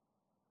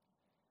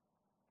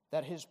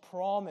 That His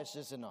promise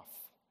is enough.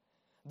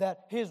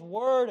 That His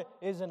word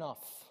is enough.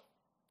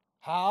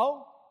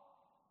 How?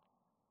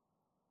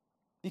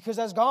 Because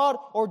as God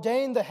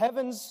ordained the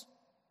heavens,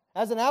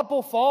 as an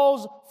apple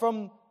falls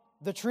from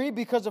the tree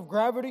because of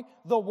gravity,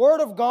 the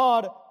word of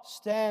God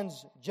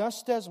stands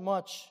just as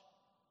much.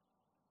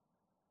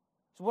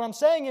 So what I'm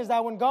saying is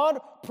that when God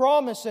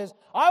promises,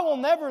 I will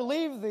never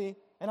leave thee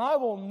and I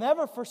will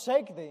never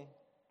forsake thee,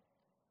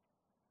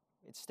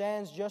 it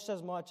stands just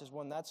as much as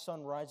when that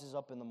sun rises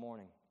up in the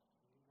morning,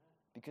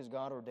 because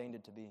God ordained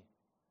it to be.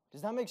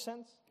 Does that make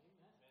sense?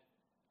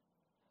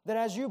 That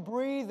as you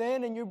breathe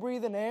in and you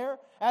breathe in air,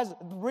 as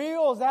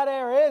real as that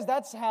air is,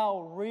 that's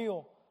how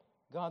real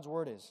God's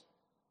word is.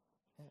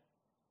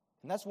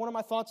 And that's one of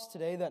my thoughts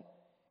today, that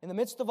in the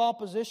midst of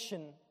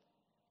opposition,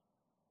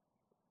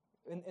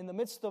 in the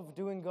midst of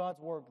doing God's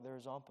work, there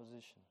is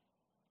opposition.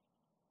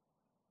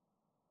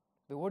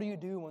 But what do you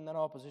do when that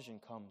opposition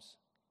comes?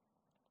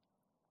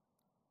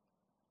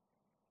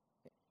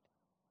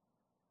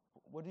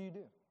 What do you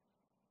do?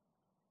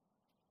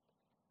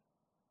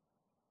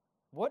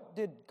 What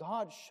did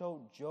God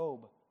show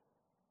Job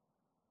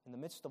in the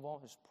midst of all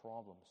his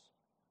problems?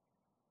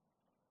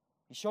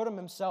 He showed him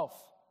Himself.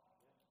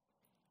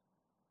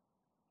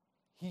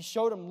 He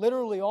showed him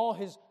literally all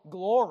His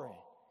glory.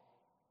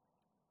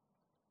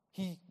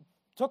 He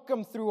took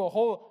him through a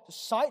whole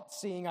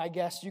sightseeing, I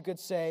guess you could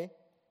say.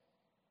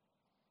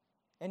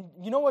 And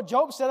you know what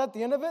Job said at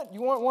the end of it?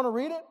 You want to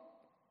read it?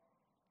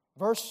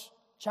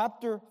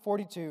 Chapter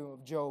 42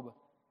 of Job.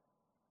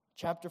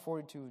 Chapter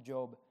 42 of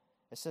Job.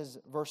 It says,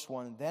 verse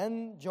 1,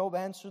 Then Job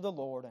answered the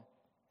Lord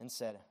and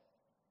said,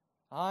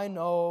 I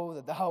know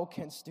that Thou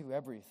canst do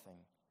everything,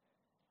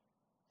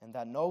 and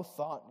that no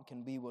thought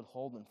can be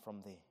withholden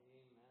from Thee.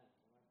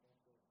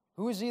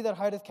 Who is he that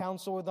hideth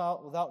counsel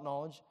without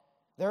knowledge?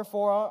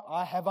 Therefore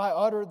have I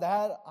uttered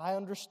that I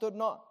understood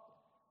not,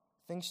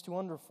 things too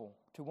wonderful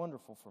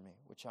for me,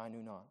 which I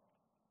knew not.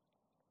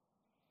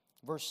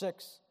 Verse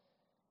 6,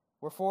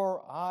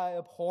 Wherefore I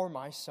abhor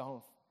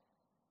myself,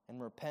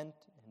 and repent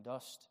in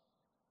dust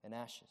and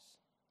ashes.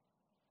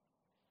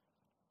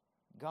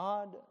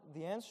 God,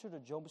 the answer to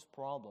Job's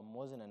problem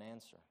wasn't an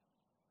answer.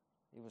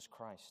 It was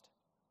Christ.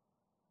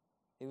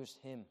 It was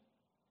Him.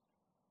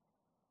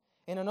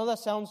 And I know that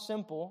sounds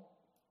simple,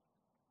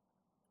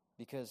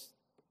 because,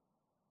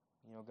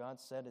 God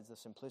said it's the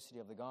simplicity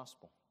of the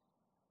gospel.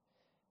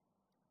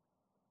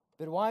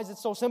 But why is it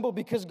so simple?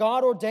 Because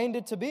God ordained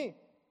it to be.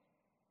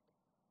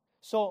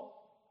 So,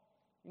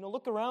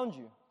 look around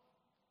you.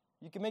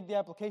 You can make the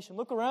application.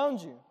 Look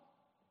around you.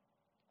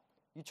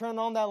 You turn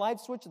on that light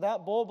switch,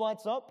 that bulb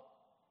lights up.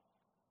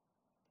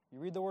 You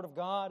read the Word of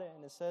God,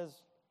 and it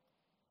says,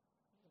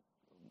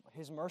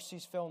 His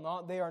mercies fail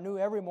not. They are new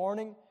every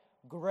morning.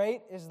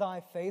 Great is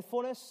Thy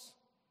faithfulness.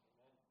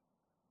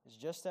 It's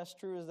just as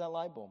true as that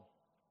light bulb.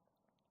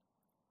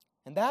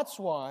 And that's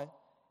why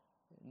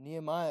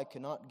Nehemiah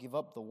cannot give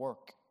up the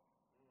work,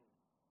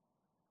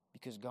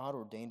 because God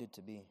ordained it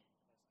to be.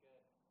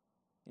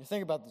 You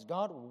think about this.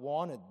 God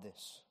wanted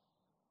this.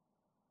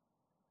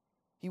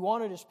 He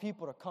wanted His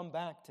people to come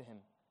back to Him,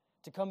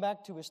 to come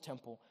back to His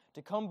temple,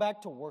 to come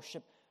back to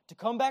worship, to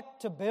come back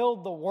to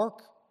build the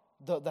work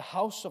the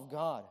house of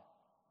God.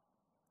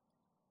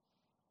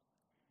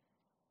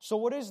 So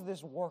what is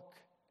this work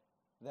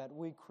that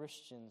we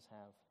Christians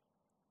have?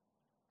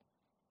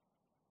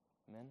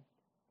 Amen.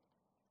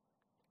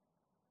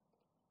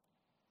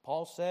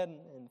 Paul said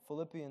in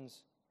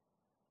Philippians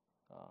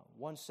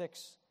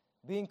 1:6,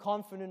 being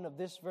confident of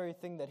this very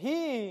thing, that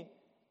He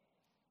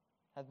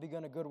hath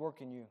begun a good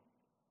work in you.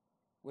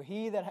 Well,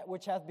 He that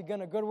which hath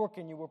begun a good work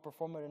in you will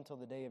perform it until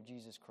the day of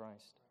Jesus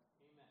Christ.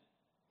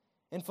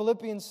 Amen. In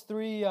Philippians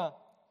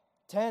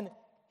 3:10,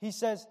 he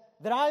says,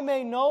 that I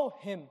may know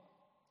Him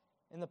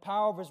in the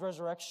power of His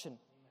resurrection,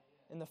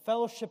 in the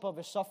fellowship of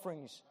His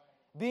sufferings,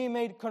 being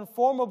made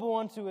conformable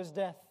unto His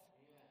death.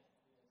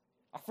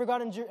 I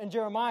forgot in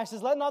Jeremiah, it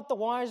says, let not the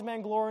wise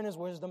man glory in his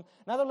wisdom,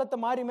 neither let the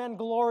mighty man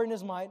glory in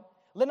his might,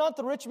 let not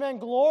the rich man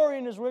glory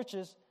in his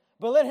riches,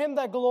 but let him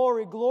that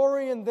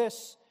glory in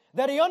this,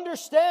 that he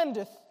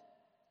understandeth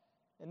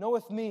and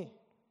knoweth me,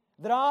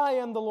 that I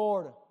am the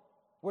Lord,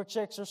 which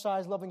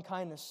exercise loving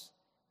kindness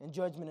and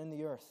judgment in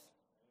the earth.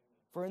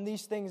 For in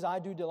these things I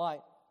do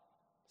delight,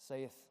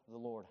 saith the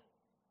Lord.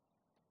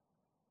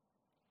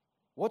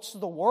 What's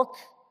the work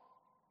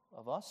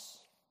of us?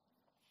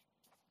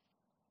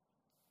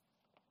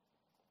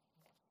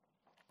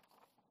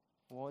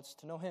 Well, it's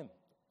to know Him.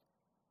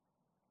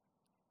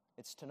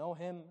 It's to know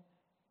Him.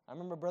 I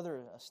remember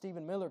Brother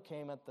Stephen Miller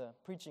came at the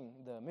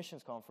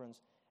missions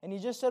conference, and he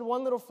just said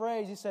one little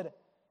phrase. He said,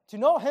 to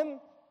know Him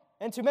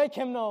and to make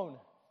Him known.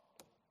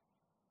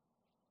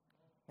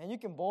 And you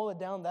can boil it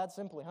down that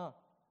simply, huh?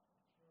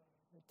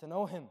 To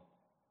know Him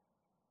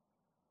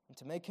and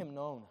to make Him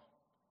known.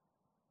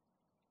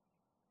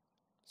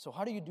 So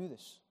how do you do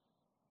this?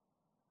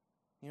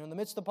 You know, in the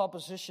midst of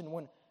opposition,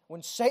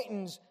 when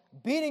Satan's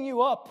beating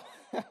you up,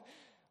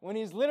 when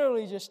he's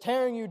literally just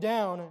tearing you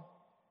down,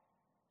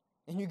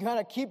 and you got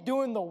to keep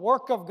doing the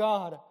work of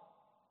God,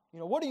 you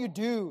know, what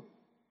do?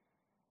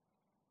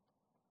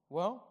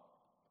 Well,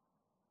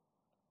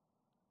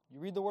 you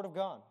read the Word of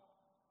God.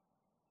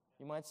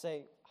 You might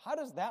say, how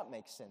does that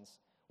make sense?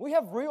 We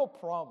have real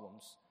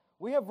problems.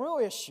 We have real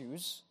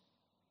issues.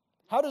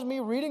 How does me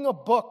reading a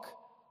book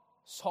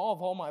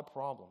solve all my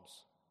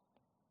problems?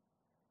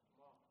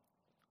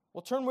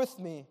 Well, turn with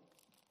me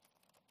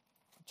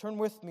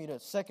to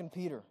 2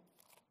 Peter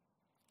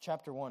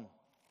chapter 1.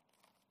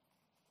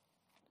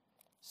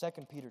 2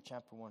 Peter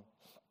chapter 1.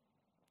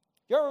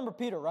 You all remember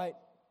Peter, right?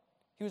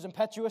 He was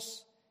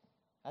impetuous,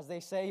 as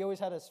they say. He always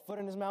had his foot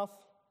in his mouth.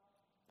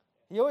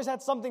 He always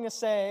had something to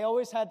say,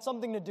 always had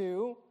something to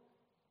do.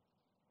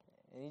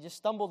 And he just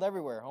stumbled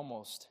everywhere,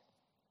 almost.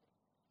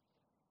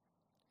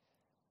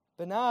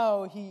 But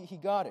now he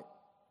got it.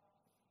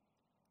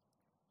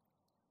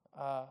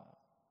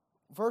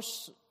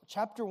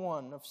 Chapter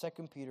 1 of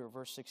 2 Peter,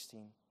 verse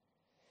 16.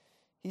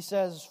 He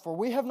says, for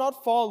we have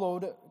not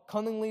followed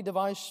cunningly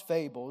devised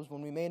fables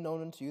when we made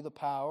known unto you the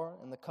power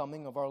and the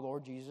coming of our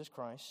Lord Jesus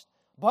Christ,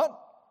 but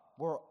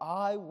were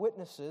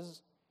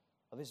eyewitnesses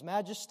of His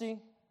majesty.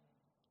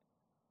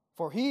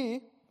 For He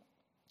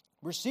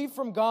received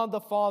from God the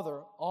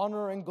Father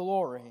honor and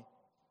glory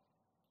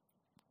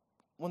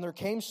when there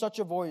came such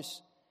a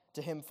voice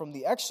to Him from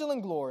the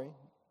excellent glory,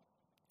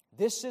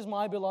 this is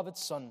my beloved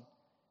Son,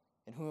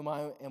 in whom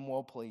I am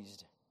well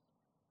pleased.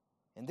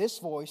 And this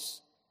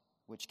voice,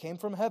 which came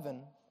from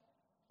heaven,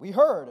 we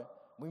heard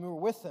when we were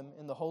with Him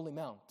in the Holy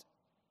Mount.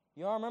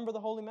 You all remember the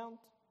Holy Mount?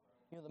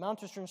 You know, the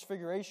Mount of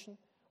Transfiguration,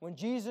 when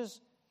Jesus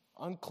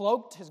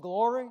uncloaked His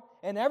glory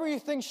and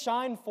everything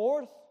shined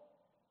forth,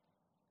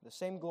 the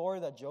same glory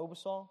that Job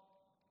saw.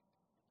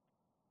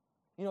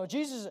 You know,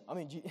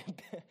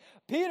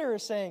 Peter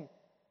is saying,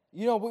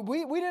 you know,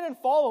 we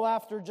didn't follow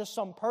after just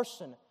some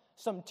person,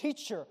 some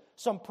teacher,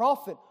 some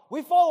prophet.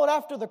 We followed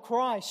after the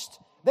Christ.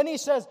 Then he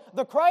says,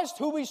 the Christ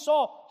who we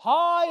saw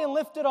high and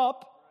lifted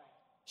up,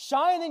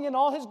 shining in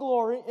all His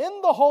glory,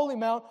 in the Holy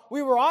Mount.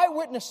 We were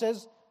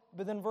eyewitnesses.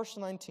 But then verse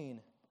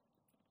 19.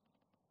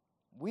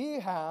 We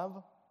have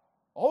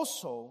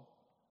also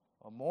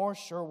a more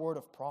sure word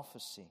of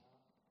prophecy,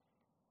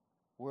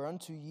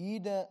 whereunto ye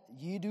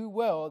do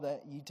well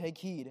that ye take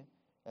heed,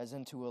 as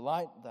unto a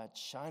light that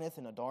shineth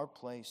in a dark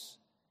place,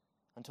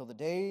 until the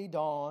day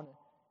dawn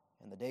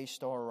and the day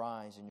star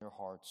arise in your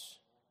hearts.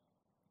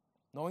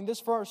 Knowing this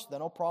first, that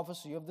no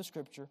prophecy of the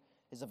Scripture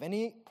is of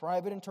any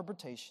private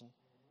interpretation.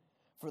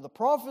 For the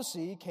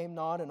prophecy came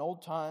not in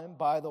old time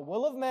by the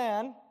will of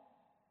man.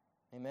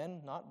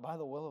 Amen. Not by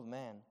the will of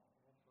man.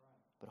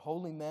 But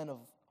holy men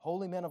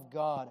of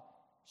God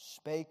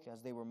spake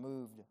as they were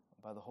moved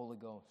by the Holy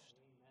Ghost.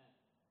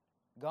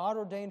 God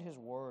ordained His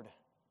word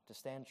to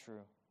stand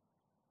true.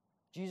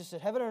 Jesus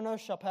said, heaven and earth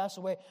shall pass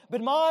away,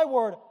 but my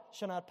word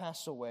shall not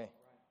pass away.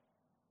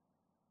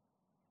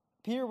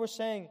 Peter was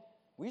saying,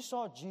 we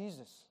saw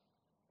Jesus.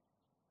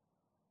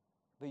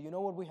 But you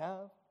know what we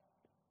have?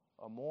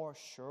 A more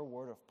sure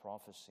word of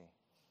prophecy.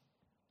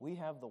 We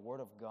have the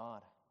Word of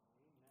God.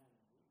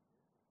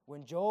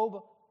 When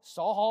Job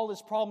saw all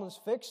his problems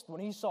fixed, when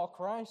he saw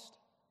Christ,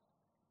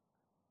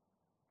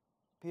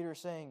 Peter is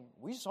saying,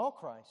 we saw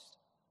Christ.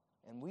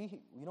 And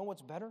you know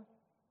what's better?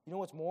 You know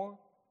what's more?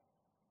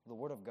 the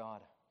Word of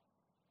God.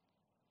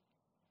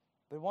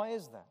 But why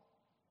is that?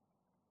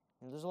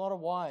 There's a lot of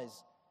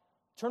whys.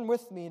 Turn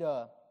with me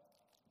to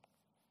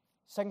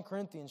 2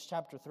 Corinthians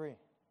chapter 3.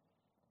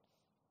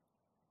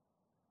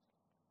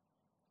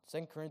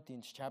 2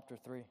 Corinthians chapter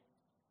 3.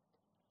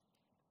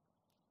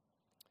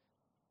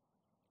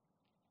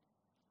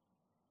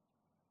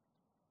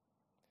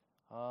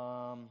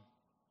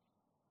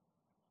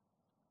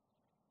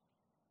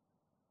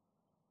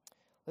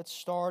 Let's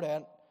start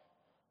at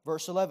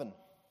verse 11.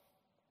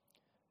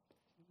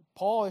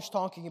 Paul is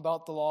talking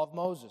about the law of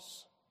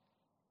Moses.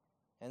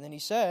 And then he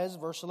says,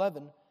 verse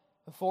 11,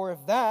 for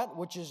if that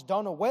which is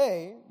done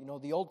away,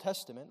 the Old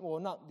Testament,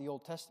 well, not the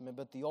Old Testament,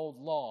 but the old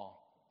law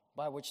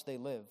by which they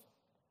live,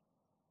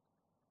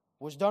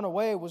 was done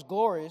away, was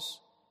glorious,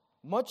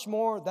 much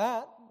more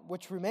that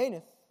which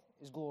remaineth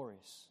is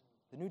glorious.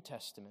 The New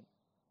Testament,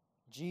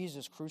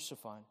 Jesus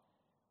crucified.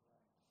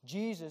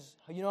 Jesus,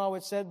 how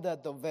it said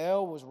that the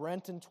veil was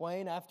rent in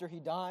twain after He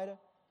died?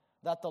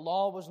 That the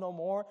law was no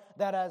more?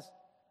 That, as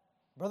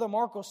Brother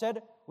Marco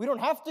said, we don't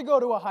have to go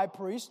to a high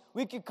priest.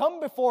 We can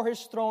come before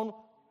His throne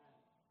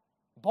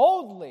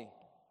boldly.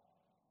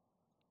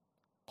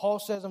 Paul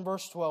says in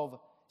verse 12,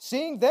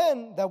 seeing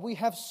then that we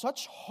have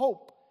such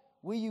hope,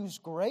 we use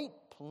great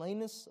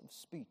plainness of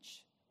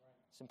speech,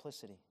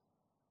 simplicity.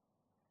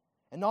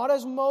 And not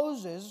as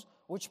Moses,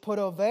 which put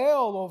a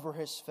veil over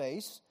his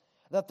face,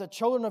 that the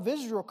children of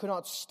Israel could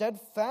not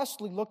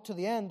steadfastly look to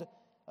the end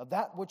of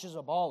that which is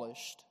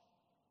abolished.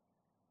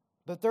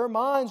 But their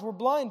minds were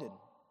blinded.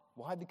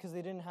 Why? Because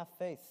they didn't have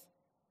faith.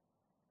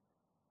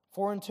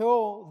 For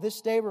until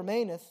this day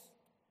remaineth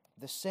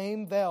the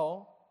same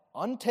veil,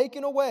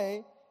 untaken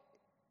away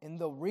in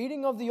the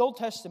reading of the Old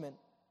Testament,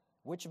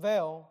 which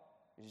veil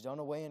is done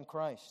away in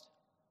Christ.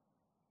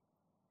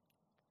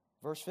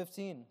 Verse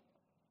 15.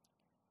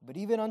 But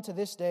even unto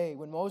this day,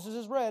 when Moses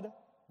is read,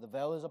 the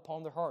veil is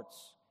upon their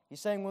hearts. He's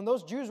saying when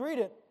those Jews read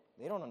it,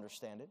 they don't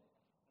understand it.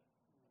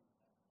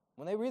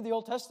 When they read the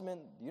Old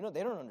Testament, they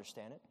don't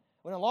understand it.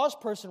 When a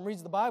lost person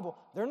reads the Bible,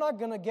 they're not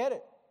going to get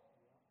it.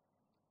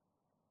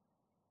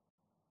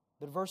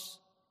 But verse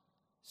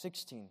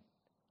 16,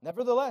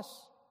 nevertheless,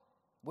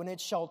 when it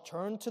shall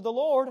turn to the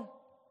Lord,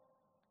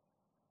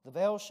 the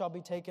veil shall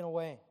be taken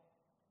away.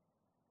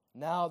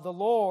 Now the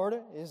Lord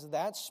is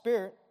that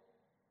Spirit,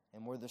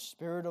 and where the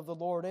Spirit of the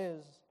Lord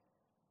is,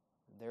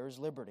 there is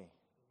liberty.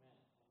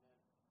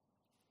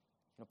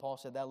 Paul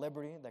said that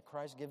liberty that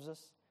Christ gives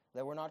us,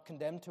 that we're not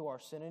condemned to our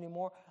sin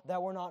anymore,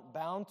 that we're not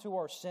bound to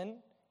our sin.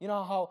 You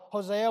know how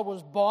Hosea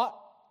was bought,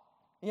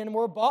 and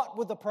we're bought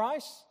with a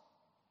price?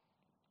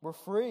 We're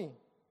free.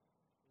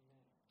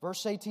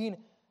 Verse 18,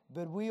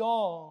 but we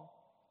all,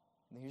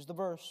 and here's the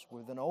verse,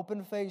 with an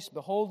open face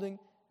beholding,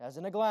 as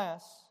in a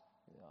glass,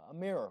 a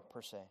mirror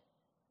per se,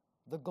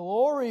 the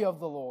glory of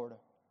the Lord,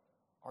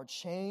 are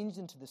changed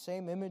into the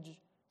same image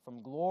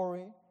from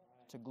glory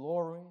to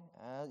glory,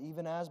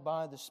 even as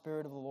by the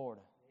Spirit of the Lord.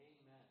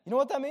 Amen. You know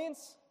what that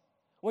means?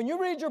 When you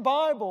read your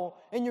Bible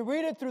and you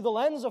read it through the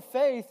lens of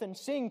faith and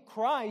seeing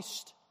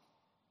Christ,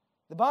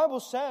 the Bible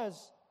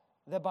says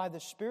that by the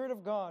Spirit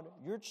of God,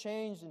 you're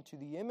changed into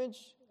the image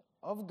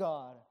of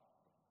God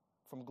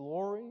from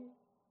glory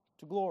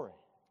to glory.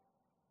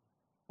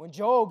 When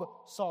Job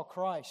saw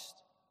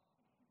Christ,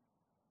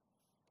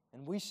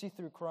 and we see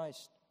through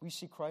Christ, we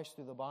see Christ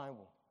through the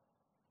Bible.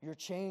 You're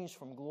changed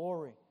from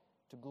glory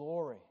to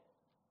glory.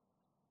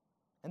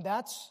 And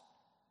that's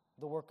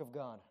the work of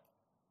God.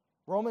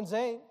 Romans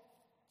 8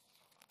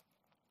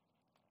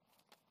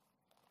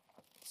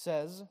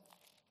 says,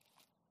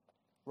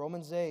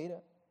 Romans 8,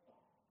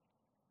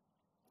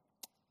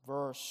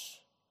 verse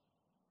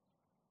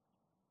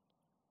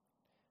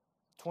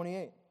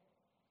 28.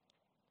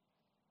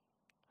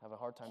 I have a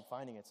hard time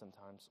finding it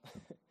sometimes.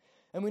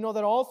 And we know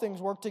that all things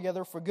work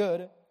together for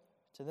good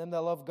to them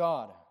that love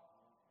God,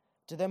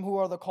 to them who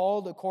are the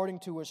called according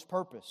to His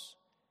purpose.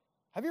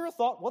 Have you ever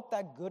thought what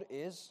that good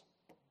is?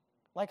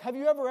 Like, have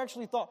you ever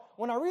actually thought,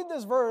 when I read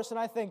this verse and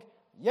I think,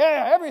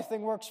 yeah,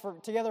 everything works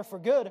together for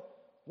good,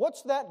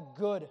 what's that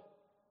good?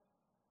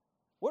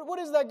 What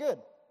is that good?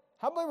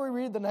 How about we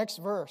read the next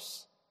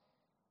verse?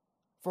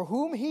 For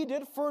whom He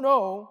did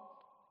foreknow,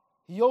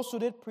 He also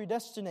did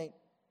predestinate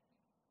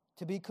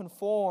to be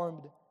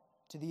conformed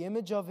to the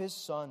image of His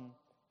Son,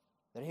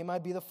 that He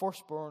might be the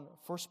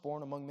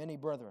firstborn among many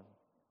brethren.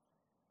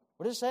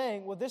 What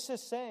this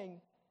is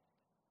saying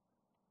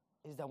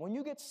is that when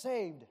you get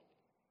saved,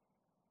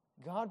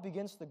 God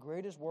begins the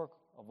greatest work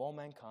of all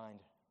mankind.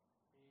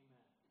 Amen.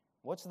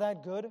 What's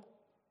that good?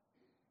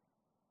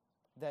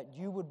 That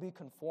you would be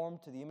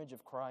conformed to the image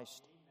of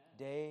Christ.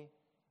 Amen. Day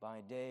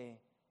by day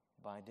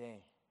by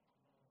day.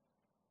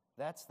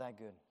 That's that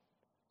good.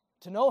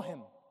 To know Him,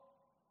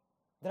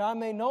 that I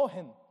may know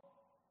Him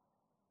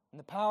in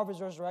the power of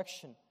His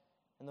resurrection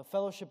and the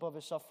fellowship of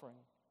His suffering.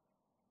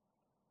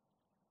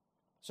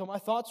 So my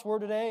thoughts were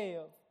today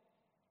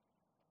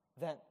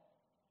that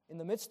in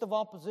the midst of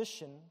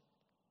opposition,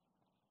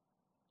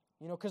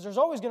 because there's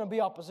always going to be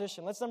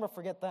opposition. Let's never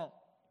forget that.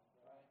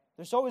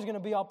 There's always going to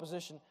be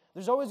opposition.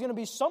 There's always going to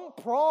be some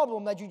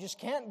problem that you just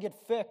can't get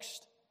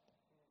fixed.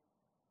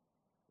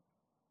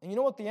 And you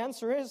know what the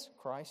answer is?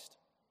 Christ.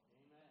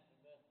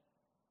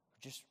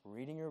 Just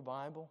reading your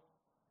Bible.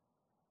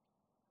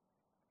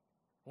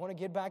 Want to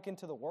get back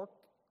into the work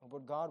of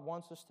what God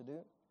wants us to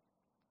do?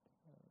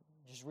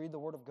 Just read the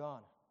Word of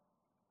God.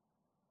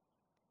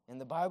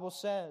 And the Bible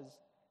says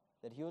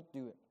that He'll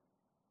do it.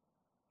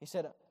 He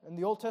said, in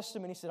the Old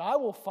Testament, He said, I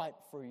will fight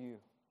for you.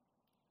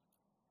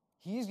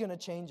 He's going to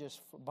change us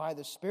by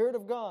the Spirit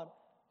of God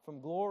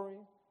from glory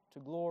to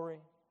glory.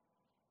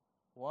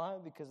 Why?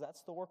 Because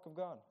that's the work of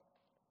God.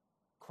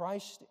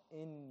 Christ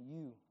in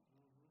you,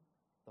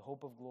 the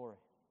hope of glory.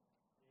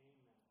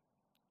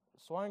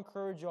 So I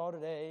encourage you all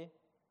today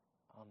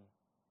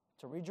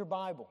to read your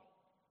Bible.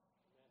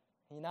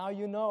 And now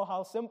you know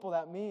how simple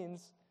that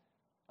means,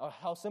 or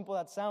how simple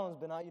that sounds,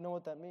 but now you know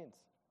what that means.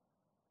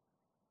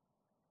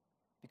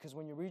 Because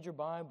when you read your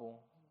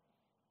Bible,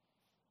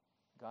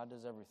 God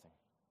does everything.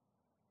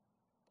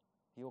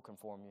 He will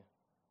conform you,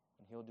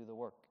 and He'll do the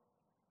work.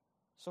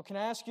 So can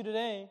I ask you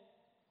today,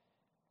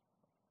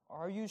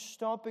 are you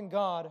stopping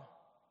God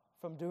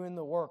from doing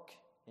the work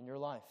in your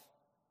life?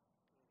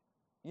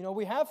 You know,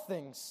 we have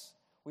things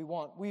we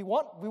want. We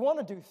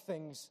want to do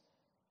things,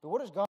 but what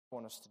does God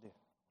want us to do?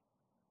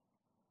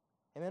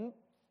 Amen?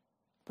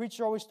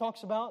 Preacher always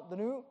talks about the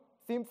new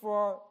theme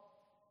for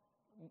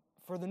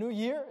the new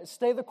year is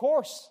stay the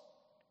course.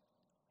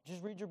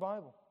 Just read your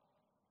Bible.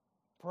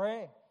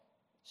 Pray.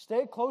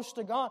 Stay close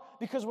to God.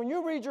 Because when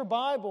you read your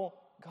Bible,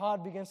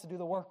 God begins to do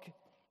the work.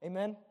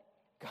 Amen?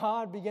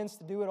 God begins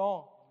to do it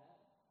all.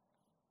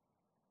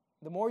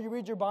 The more you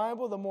read your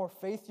Bible, the more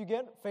faith you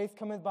get. Faith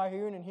cometh by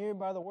hearing, and hearing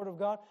by the Word of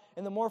God.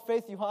 And the more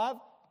faith you have,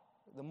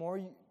 the more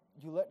you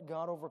let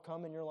God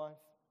overcome in your life.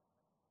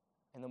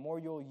 And the more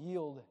you'll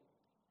yield,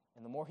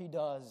 and the more He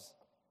does.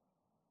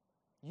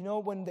 You know,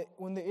 when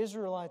the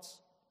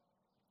Israelites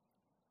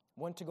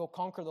went to go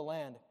conquer the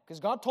land, because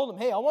God told them,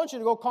 hey, I want you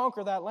to go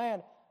conquer that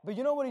land. But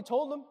you know what He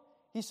told them?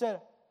 He said,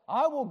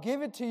 I will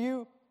give it to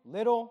you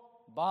little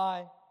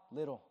by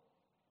little,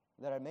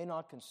 that I may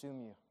not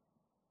consume you.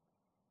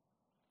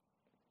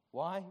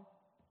 Why?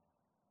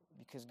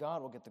 Because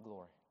God will get the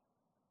glory.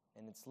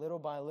 And it's little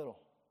by little.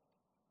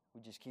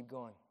 We just keep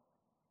going.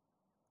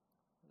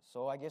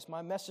 So I guess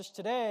my message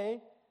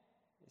today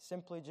is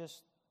simply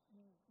just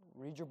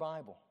read your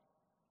Bible.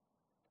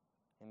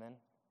 Amen?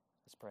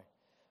 Let's pray.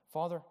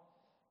 Father,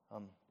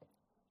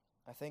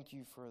 I thank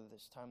You for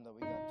this time that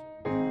we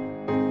got to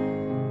read.